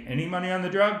can't make any money on the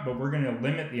drug, but we're going to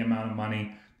limit the amount of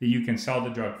money that you can sell the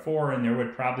drug for. And there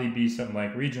would probably be some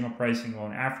like regional pricing. Well,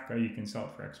 in Africa, you can sell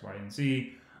it for X, Y, and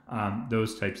Z,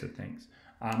 those types of things.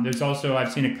 There's also,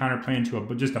 I've seen a counterplan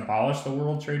to just abolish the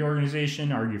World Trade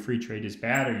Organization, argue free trade is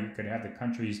bad, or you could have the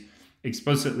countries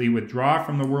explicitly withdraw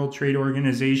from the World Trade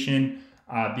Organization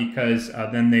because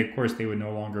then they would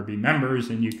no longer be members,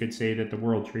 and you could say that the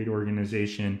World Trade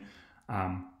Organization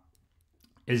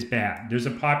is bad. There's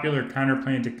a popular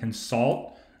counterplan to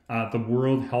consult the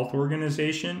World Health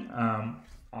Organization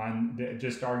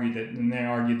they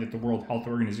argue that the World Health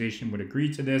Organization would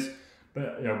agree to this,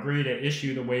 but agree to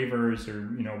issue the waivers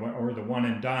or the one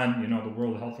and done. The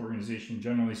World Health Organization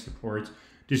generally supports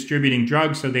distributing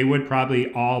drugs, so they would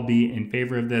probably all be in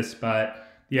favor of this. But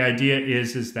the idea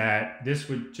is that this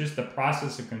would just the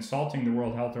process of consulting the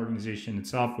World Health Organization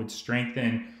itself would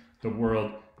strengthen the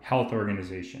World Health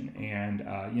Organization. And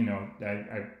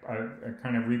I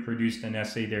kind of reproduced an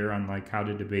essay there on like how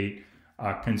to debate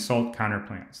consult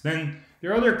counterplans. Then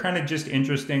there are other kind of just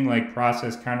interesting like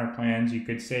process counterplans. You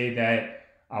could say that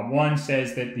one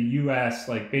says that the U.S.,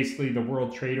 like basically the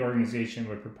World Trade Organization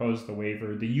would propose the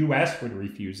waiver, the U.S. would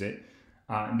refuse it,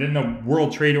 and then the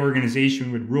World Trade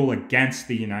Organization would rule against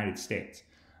the United States.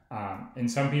 And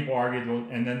some people argued, well,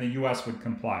 and then the U.S. would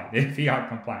comply, the fiat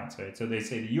compliance, right? So they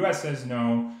say the U.S. says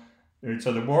no,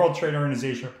 so the World Trade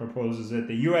Organization proposes it,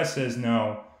 the U.S. says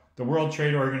no, the World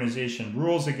Trade Organization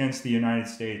rules against the United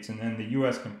States, and then the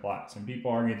U.S. complies. And people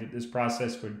argue that this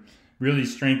process would really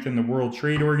strengthen the World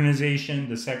Trade Organization.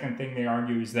 The second thing they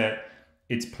argue is that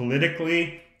it's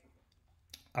politically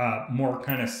more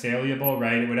kind of saleable,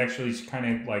 right? It would actually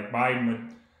kind of like Biden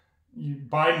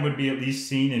would be at least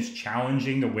seen as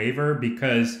challenging the waiver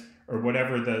because, or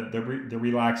whatever the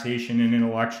relaxation in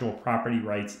intellectual property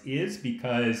rights is,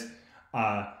 because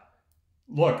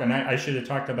look, and I should have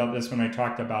talked about this when I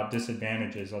talked about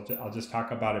disadvantages. I'll just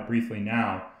talk about it briefly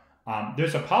now.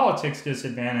 There's a politics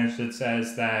disadvantage that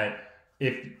says that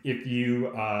if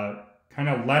you kind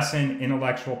of lessen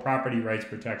intellectual property rights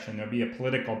protection, there'll be a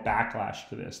political backlash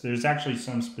to this. There's actually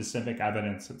some specific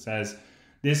evidence that says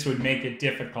this would make it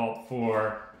difficult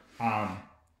for like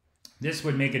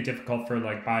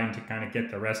Biden to kind of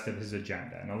get the rest of his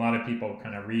agenda. And a lot of people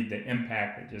kind of read the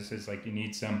impact. It just says like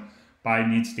Biden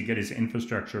needs to get his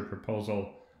infrastructure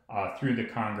proposal through the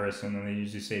Congress, and then they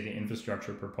usually say the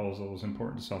infrastructure proposal is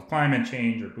important to solve climate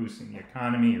change or boosting the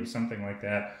economy or something like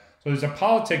that. So there's a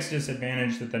politics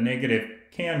disadvantage that the negative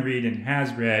can read and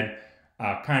has read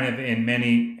kind of in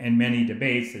many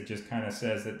debates that just kind of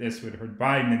says that this would hurt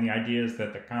Biden, and the idea is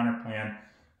that the counterplan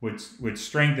would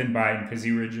strengthen Biden because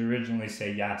he would originally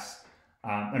say yes.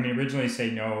 Originally say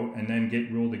no and then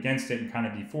get ruled against it and kind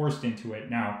of be forced into it.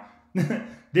 Now,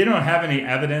 they don't have any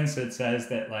evidence that says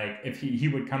that like if he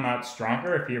would come out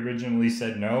stronger if he originally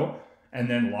said no and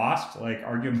then lost, like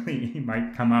arguably he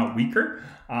might come out weaker.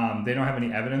 They don't have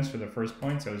any evidence for the first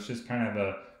point, so it's just kind of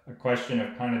a question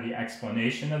of kind of the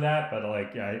explanation of that. But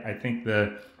like I think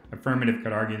the affirmative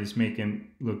could argue this make him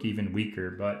look even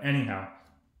weaker. But anyhow,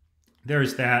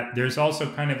 there's that. There's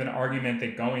also kind of an argument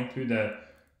that going through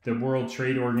the World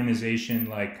Trade Organization,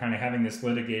 like kind of having this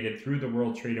litigated through the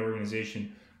World Trade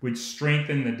Organization, would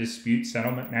strengthen the dispute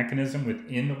settlement mechanism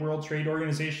within the World Trade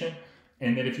Organization,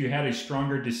 and that if you had a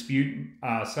stronger dispute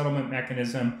settlement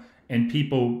mechanism and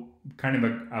people kind of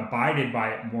abided by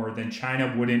it more, then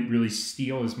China wouldn't really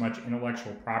steal as much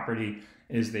intellectual property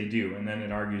as they do. And then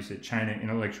it argues that China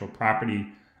intellectual property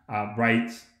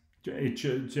rights,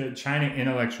 China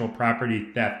intellectual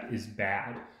property theft is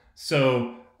bad.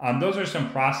 So those are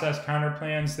some process counter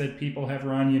plans that people have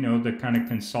run, to kind of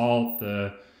consult.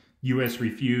 The U.S.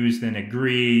 refused, then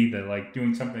agree, that like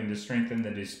doing something to strengthen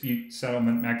the dispute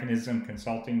settlement mechanism,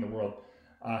 consulting the World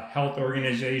Health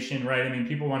Organization, right? I mean,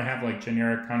 people want to have like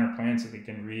generic counter plans that they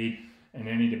can read in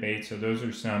any debate. So those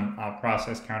are some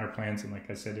process counter plans. And like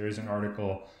I said, there is an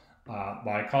article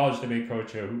by a college debate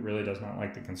coach who really does not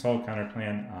like the consult counter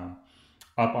plan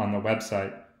up on the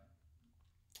website.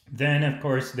 Then, of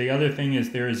course, the other thing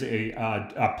is there is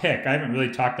a PIC. I haven't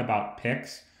really talked about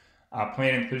PICs,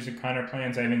 plan inclusive counter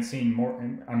plans. I haven't seen more.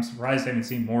 I'm surprised I haven't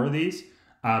seen more of these.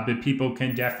 But people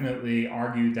can definitely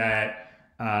argue that,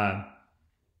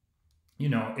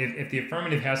 if the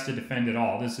affirmative has to defend it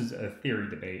all, this is a theory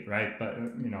debate, right? But,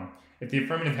 if the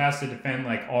affirmative has to defend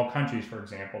like all countries, for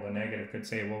example, the negative could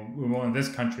say, well, this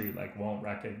country like won't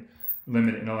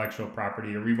limit intellectual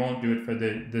property, or we won't do it for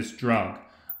this drug.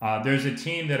 There's a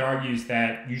team that argues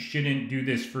that you shouldn't do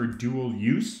this for dual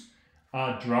use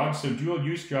drugs. So dual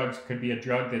use drugs could be a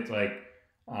drug that's like,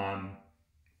 kind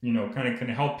of can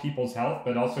help people's health,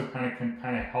 but also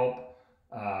can help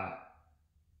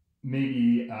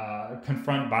maybe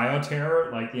confront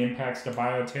bioterror, like the impacts to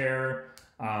bioterror.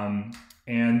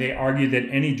 And they argue that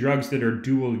any drugs that are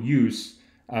dual use,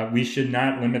 we should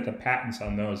not limit the patents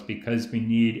on those because we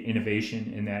need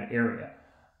innovation in that area.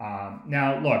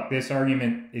 Now, look, this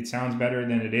argument, it sounds better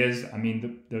than it is. I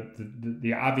mean,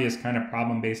 the obvious kind of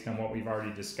problem based on what we've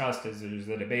already discussed is there's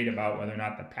a debate about whether or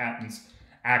not the patents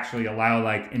actually allow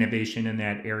like innovation in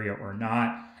that area or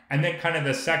not. And then kind of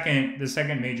the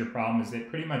second major problem is that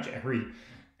pretty much every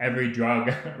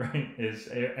drug, right,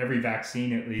 every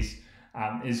vaccine at least,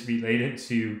 is related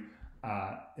to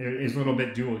is a little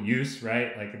bit dual use,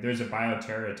 right? Like if there's a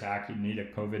bioterror attack, you need a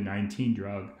COVID-19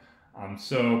 drug.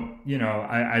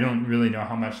 I don't really know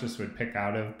how much this would pick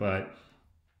out of, but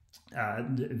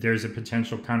there's a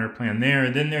potential counter plan there.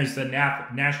 And then there's the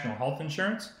national health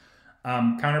insurance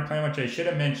counter plan, which I should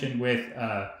have mentioned with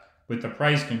the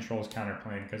price controls counter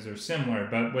plan because they're similar.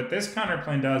 But what this counter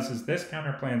plan does is this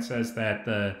counter plan says that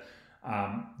the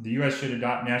U.S. should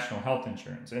adopt national health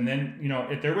insurance. And then,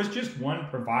 if there was just one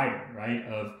provider, right,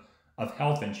 of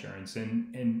health insurance,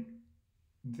 and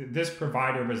this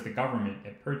provider was the government,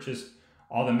 it purchased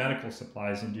all the medical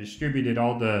supplies and distributed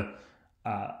all the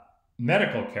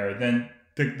medical care, then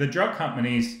the drug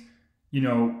companies,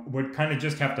 would kind of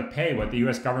just have to pay what the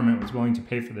U.S. government was willing to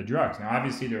pay for the drugs. Now,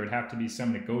 obviously, there would have to be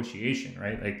some negotiation,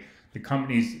 right? Like the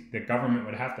government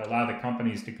would have to allow the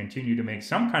companies to continue to make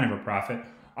some kind of a profit.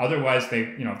 Otherwise,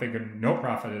 if they could no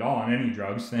profit at all on any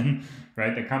drugs, then,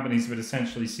 right, the companies would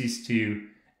essentially cease to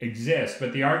exist.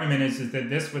 But the argument is that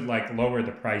this would like lower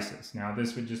the prices. Now,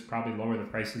 this would just probably lower the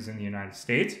prices in the United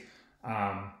States.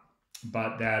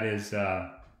 But that is,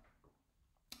 that's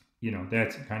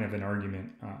kind of an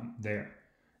argument there.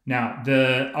 Now,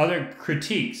 the other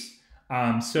critiques.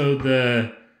 So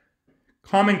the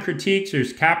common critiques,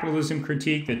 there's capitalism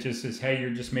critique that just says, hey, you're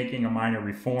just making a minor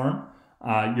reform.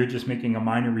 You're just making a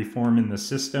minor reform in the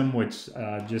system, which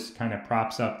just kind of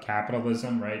props up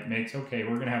capitalism, right? Okay,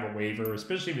 we're going to have a waiver,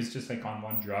 especially if it's just like on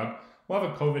one drug. We'll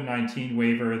have a COVID-19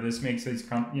 waiver. This makes these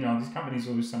companies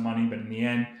will lose some money, but in the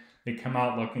end, they come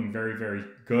out looking very, very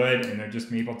good, and they're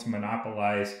just able to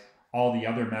monopolize all the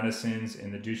other medicines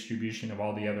and the distribution of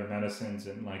all the other medicines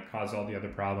and like cause all the other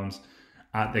problems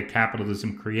that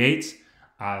capitalism creates.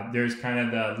 There's kind of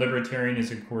the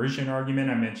libertarianism coercion argument.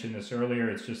 I mentioned this earlier.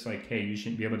 It's just like, hey, you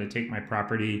shouldn't be able to take my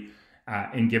property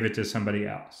and give it to somebody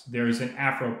else. There's an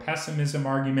Afro-pessimism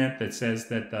argument that says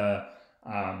that the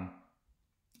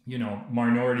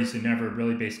minorities are never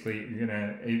really basically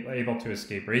able to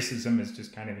escape racism. It's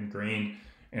just kind of ingrained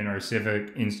in our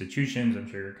civic institutions. I'm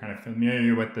sure you're kind of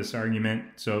familiar with this argument.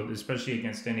 So especially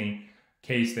against any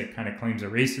case that kind of claims a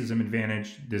racism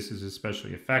advantage, this is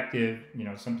especially effective.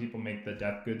 Some people make the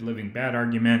deaf good, living bad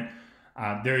argument.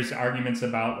 There's arguments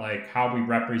about like how we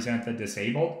represent the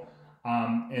disabled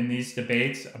in these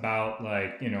debates about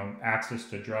like, access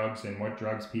to drugs and what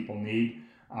drugs people need.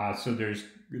 So there's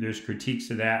critiques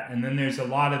to that. And then there is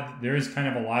kind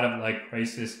of a lot of like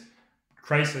crisis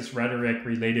rhetoric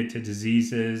related to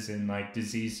diseases and like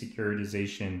disease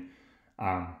securitization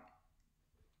um,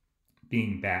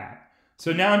 being bad.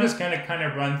 So now I'm just going to kind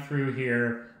of run through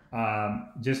here,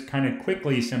 just kind of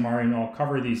quickly some are, and I'll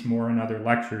cover these more in other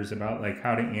lectures about like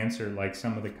how to answer like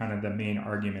some of the kind of the main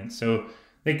arguments. So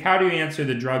like how do you answer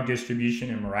the drug distribution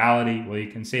and morality? Well,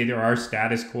 you can say there are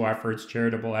status quo efforts,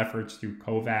 charitable efforts through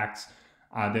COVAX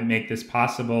that make this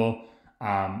possible.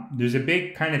 There's a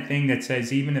big kind of thing that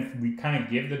says even if we kind of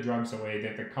give the drugs away,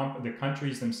 that the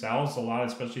countries themselves, a lot,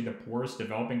 especially the poorest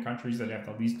developing countries that have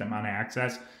the least amount of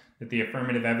access, that the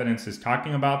affirmative evidence is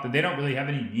talking about, that they don't really have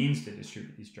any means to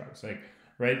distribute these drugs. Like,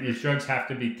 right, these drugs have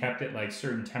to be kept at like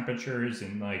certain temperatures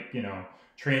and like, you know,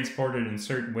 transported in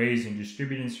certain ways and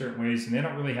distributed in certain ways, and they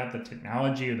don't really have the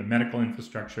technology or the medical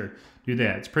infrastructure to do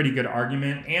that. It's a pretty good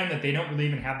argument, and that they don't really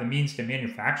even have the means to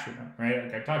manufacture them, right?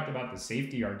 Like I talked about the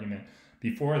safety argument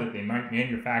before, that they might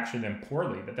manufacture them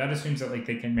poorly, but that assumes that like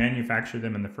they can manufacture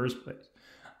them in the first place.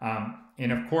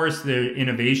 And of course, the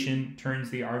innovation turns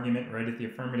the argument, right? If the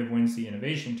affirmative wins the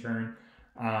innovation turn,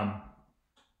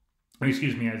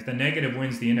 if the negative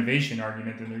wins the innovation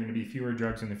argument, then there are going to be fewer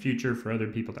drugs in the future for other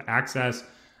people to access.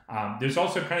 There's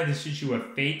also kind of this issue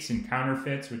of fakes and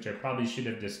counterfeits, which I probably should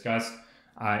have discussed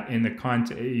in the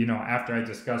after I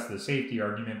discussed the safety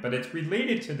argument, but it's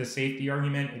related to the safety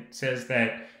argument. It says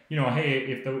that, hey,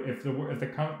 if the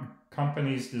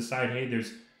companies decide, hey,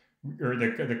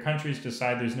 the countries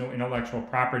decide there's no intellectual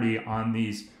property on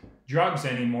these drugs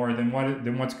anymore, then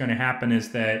what's going to happen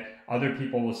is that other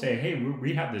people will say, hey,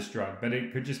 we have this drug, but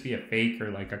it could just be a fake or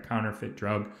like a counterfeit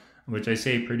drug, which I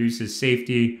say produces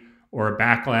safety or a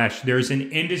backlash. There's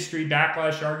an industry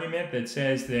backlash argument that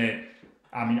says that,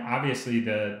 I mean, obviously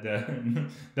the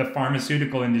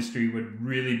pharmaceutical industry would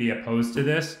really be opposed to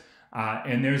this.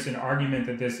 And there's an argument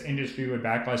that this industry would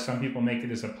backlash. Some people make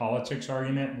it as a politics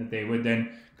argument, that they would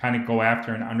then kind of go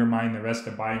after and undermine the rest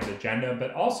of Biden's agenda.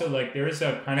 But also, like, there is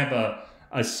a kind of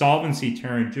a solvency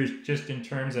turn just in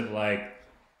terms of like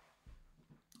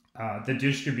the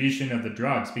distribution of the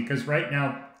drugs, because right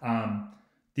now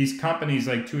these companies,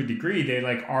 like to a degree, they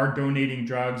like are donating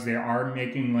drugs. They are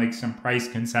making like some price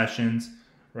concessions.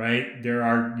 Right, there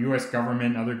are U.S.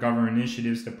 government, other government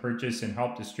initiatives to purchase and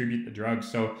help distribute the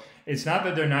drugs. So it's not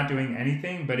that they're not doing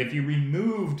anything, but if you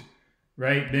removed,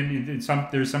 right, then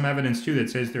there's some evidence too that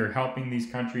says they're helping these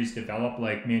countries develop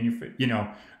like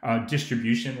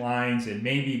distribution lines, and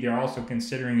maybe they're also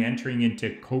considering entering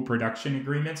into co-production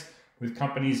agreements with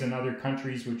companies in other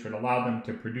countries, which would allow them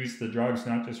to produce the drugs,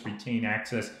 not just retain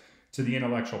access to the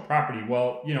intellectual property.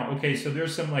 Well, okay, so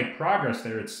there's some like progress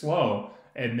there. It's slow,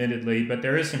 admittedly, but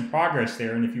there is some progress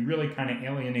there. And if you really kind of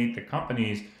alienate the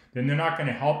companies, then they're not going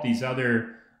to help these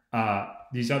other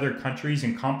countries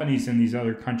and companies in these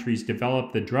other countries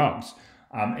develop the drugs.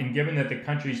 And given that the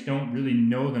countries don't really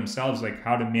know themselves like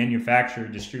how to manufacture,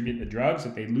 distribute the drugs,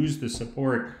 if they lose the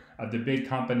support of the big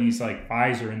companies like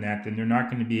Pfizer and that, then they're not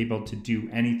going to be able to do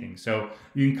anything. So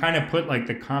you can kind of put like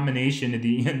the combination of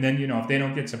and then, if they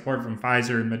don't get support from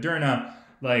Pfizer and Moderna,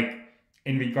 like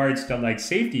in regards to like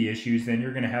safety issues, then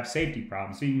you're going to have safety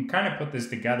problems. So you can kind of put this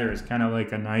together as kind of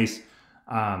like a nice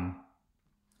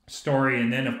story.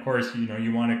 And then of course,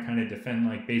 you want to kind of defend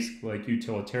like basically like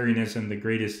utilitarianism, the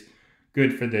greatest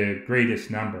good for the greatest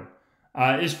number.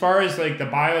 As far as like the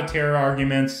bioterror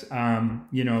arguments,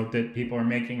 that people are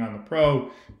making on the pro,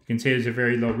 you can say there's a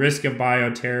very low risk of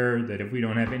bioterror, that if we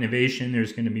don't have innovation,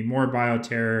 there's going to be more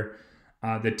bioterror.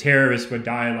 The terrorists would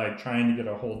die like trying to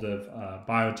get a hold of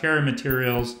bioterror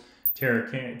materials.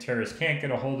 Terrorists can't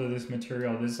get a hold of this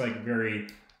material. This is like very,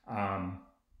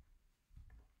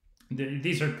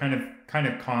 these are kind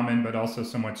of common, but also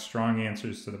somewhat strong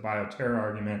answers to the bioterror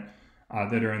argument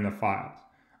that are in the files.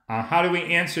 How do we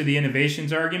answer the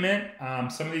innovations argument?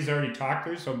 Some of these are already talked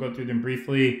through, so I'll go through them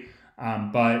briefly.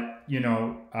 So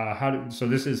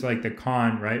this is like the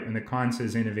con, right? When the con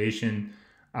says innovation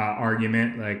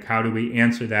argument, like how do we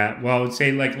answer that? Well, I would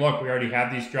say like, look, we already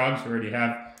have these drugs. We already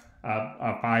have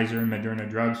Pfizer and Moderna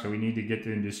drugs, so we need to get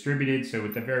them distributed. So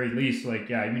at the very least, like,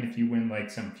 yeah, even if you win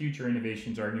like some future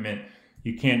innovations argument,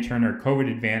 you can't turn our COVID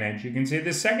advantage. You can say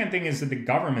the second thing is that the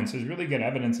governments, there's really good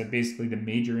evidence that basically the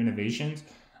major innovations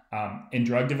in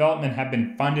drug development have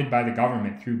been funded by the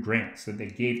government through grants that they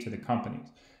gave to the companies.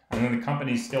 And then the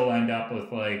companies still end up with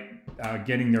like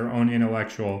getting their own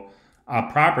intellectual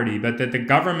property, but that the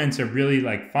governments are really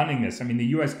like funding this. I mean, the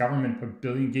U.S. government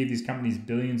gave these companies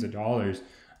billions of dollars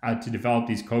to develop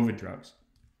these COVID drugs.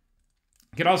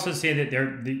 You could also say that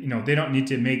they don't need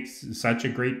to make such a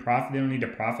great profit. They don't need to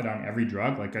profit on every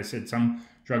drug. Like I said, some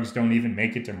drugs don't even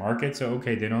make it to market. So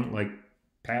okay, they don't like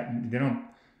patent.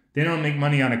 They don't make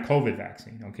money on a COVID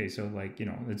vaccine. Okay, so like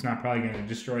it's not probably going to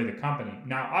destroy the company.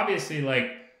 Now, obviously,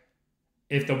 like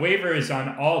if the waiver is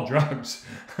on all drugs,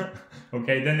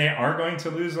 okay, then they are going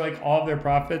to lose like all of their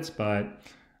profits. But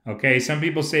okay, some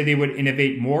people say they would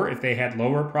innovate more if they had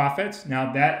lower profits.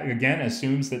 Now that again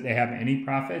assumes that they have any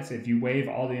profits. If you waive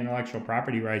all the intellectual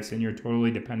property rights, then you're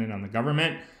totally dependent on the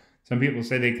government. Some people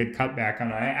say they could cut back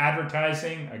on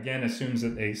advertising. Again, assumes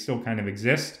that they still kind of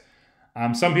exist.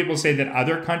 Some people say that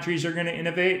other countries are going to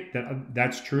innovate.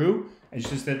 That's true. It's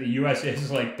just that the U.S.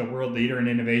 is like the world leader in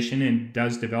innovation and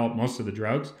does develop most of the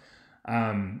drugs.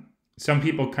 Some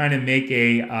people kind of make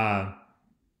a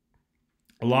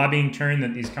lobbying turn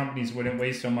that these companies wouldn't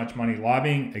waste so much money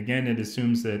lobbying. Again, it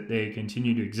assumes that they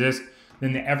continue to exist.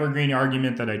 Then the evergreen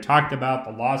argument that I talked about,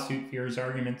 the lawsuit fears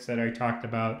arguments that I talked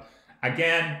about.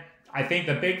 Again, I think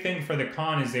the big thing for the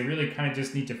con is they really kind of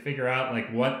just need to figure out like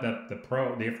what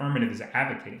the affirmative is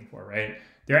advocating for, right?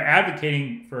 They're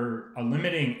advocating for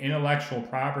limiting intellectual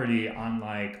property on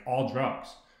like all drugs.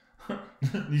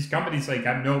 These companies like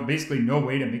have basically no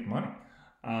way to make money.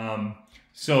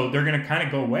 So they're going to kind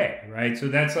of go away, right? So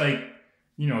that's like,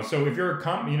 so if you're a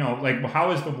company, like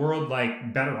how is the world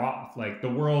like better off? Like the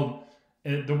world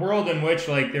in which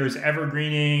like there's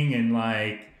evergreening and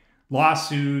like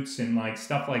lawsuits and like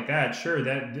stuff like that. Sure,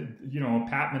 that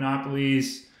patent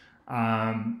monopolies,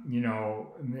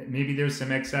 maybe there's some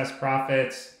excess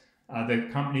profits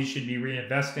that companies should be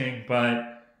reinvesting, but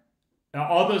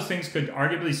all those things could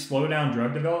arguably slow down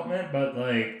drug development. But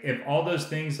like if all those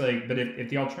things but if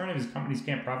the alternative is companies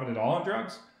can't profit at all on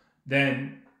drugs,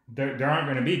 then there aren't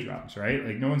going to be drugs, right?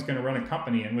 Like no one's going to run a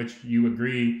company in which you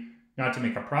agree not to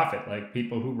make a profit. Like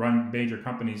people who run major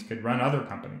companies could run other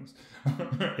companies.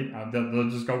 They'll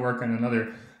just go work on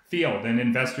another field, and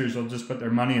investors will just put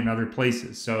their money in other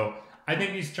places. So I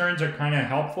think these turns are kind of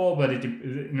helpful, but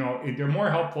they're more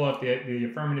helpful if the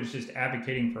affirmative is just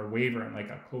advocating for a waiver on like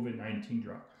a COVID-19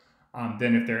 drug,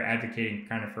 than if they're advocating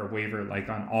kind of for a waiver like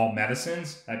on all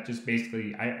medicines. That just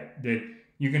basically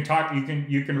you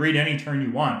can read any turn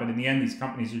you want, but in the end, these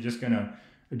companies are just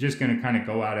gonna kind of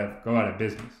go out of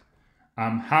business.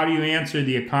 How do you answer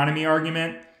the economy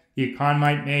argument? The econ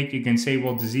might make, you can say,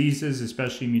 well, diseases,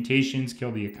 especially mutations,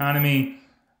 kill the economy.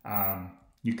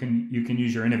 You can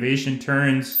use your innovation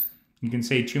turns. You can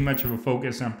say too much of a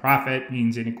focus on profit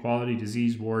means inequality,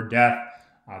 disease, war, death.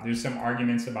 There's some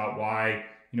arguments about why,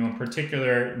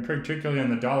 particularly on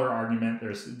the dollar argument,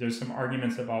 there's some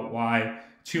arguments about why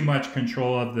too much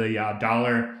control of the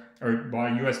dollar, or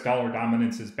why U.S. dollar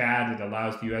dominance is bad. It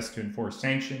allows the U.S. to enforce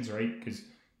sanctions, right? Because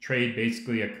trade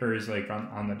basically occurs like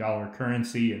on the dollar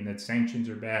currency, and that sanctions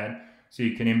are bad. So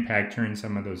you can turn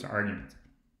some of those arguments.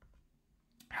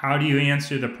 How do you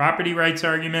answer the property rights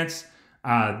arguments?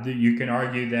 You can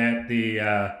argue that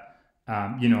the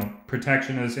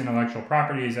protection of this intellectual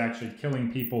property is actually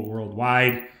killing people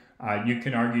worldwide. You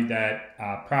can argue that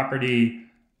property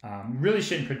really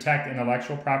shouldn't protect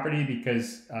intellectual property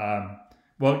because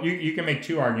you can make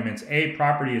two arguments. A,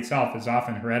 property itself is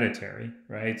often hereditary,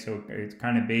 right? So it's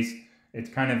kind of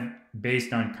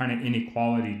based on kind of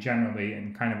inequality generally,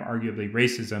 and kind of arguably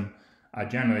racism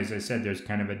generally. As I said, there's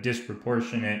kind of a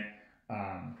disproportionate,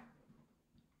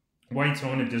 whites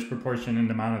own a disproportionate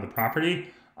amount of the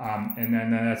property, and then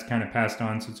that's kind of passed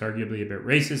on, so it's arguably a bit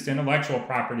racist. Intellectual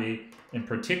property in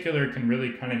particular can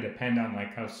really kind of depend on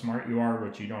like how smart you are,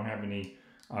 which you don't have any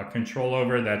control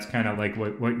over. That's kind of like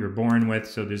what you're born with,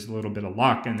 so there's a little bit of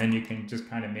luck, and then you can just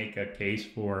kind of make a case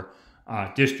for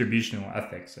distributional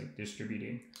ethics, like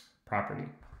distributing property.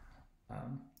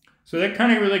 So that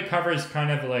kind of really covers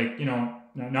kind of like,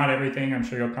 not everything. I'm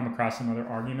sure you'll come across some other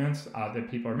arguments that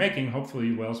people are making. Hopefully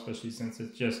you will, especially since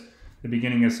it's just the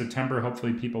beginning of September.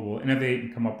 Hopefully people will innovate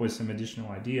and come up with some additional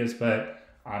ideas, but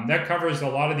that covers a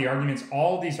lot of the arguments.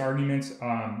 All of these arguments,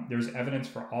 there's evidence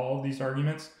for all of these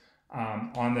arguments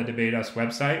on the Debate Us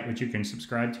website, which you can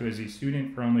subscribe to as a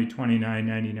student for only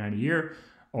 $29.99 a year,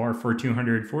 or for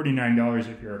 $249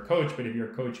 if you're a coach. But if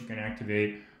you're a coach, you can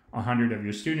activate 100 of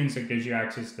your students. It gives you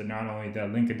access to not only the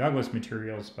Lincoln Douglas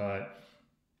materials, but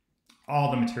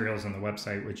all the materials on the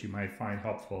website, which you might find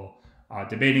helpful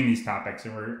debating these topics.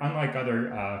 And we're, unlike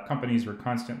other companies, we're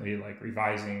constantly like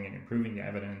revising and improving the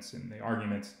evidence and the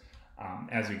arguments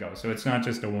as we go. So it's not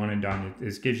just a one and done.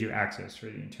 This gives you access for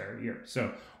the entire year.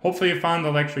 So hopefully you found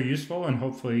the lecture useful, and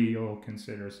hopefully you'll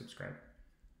consider subscribing.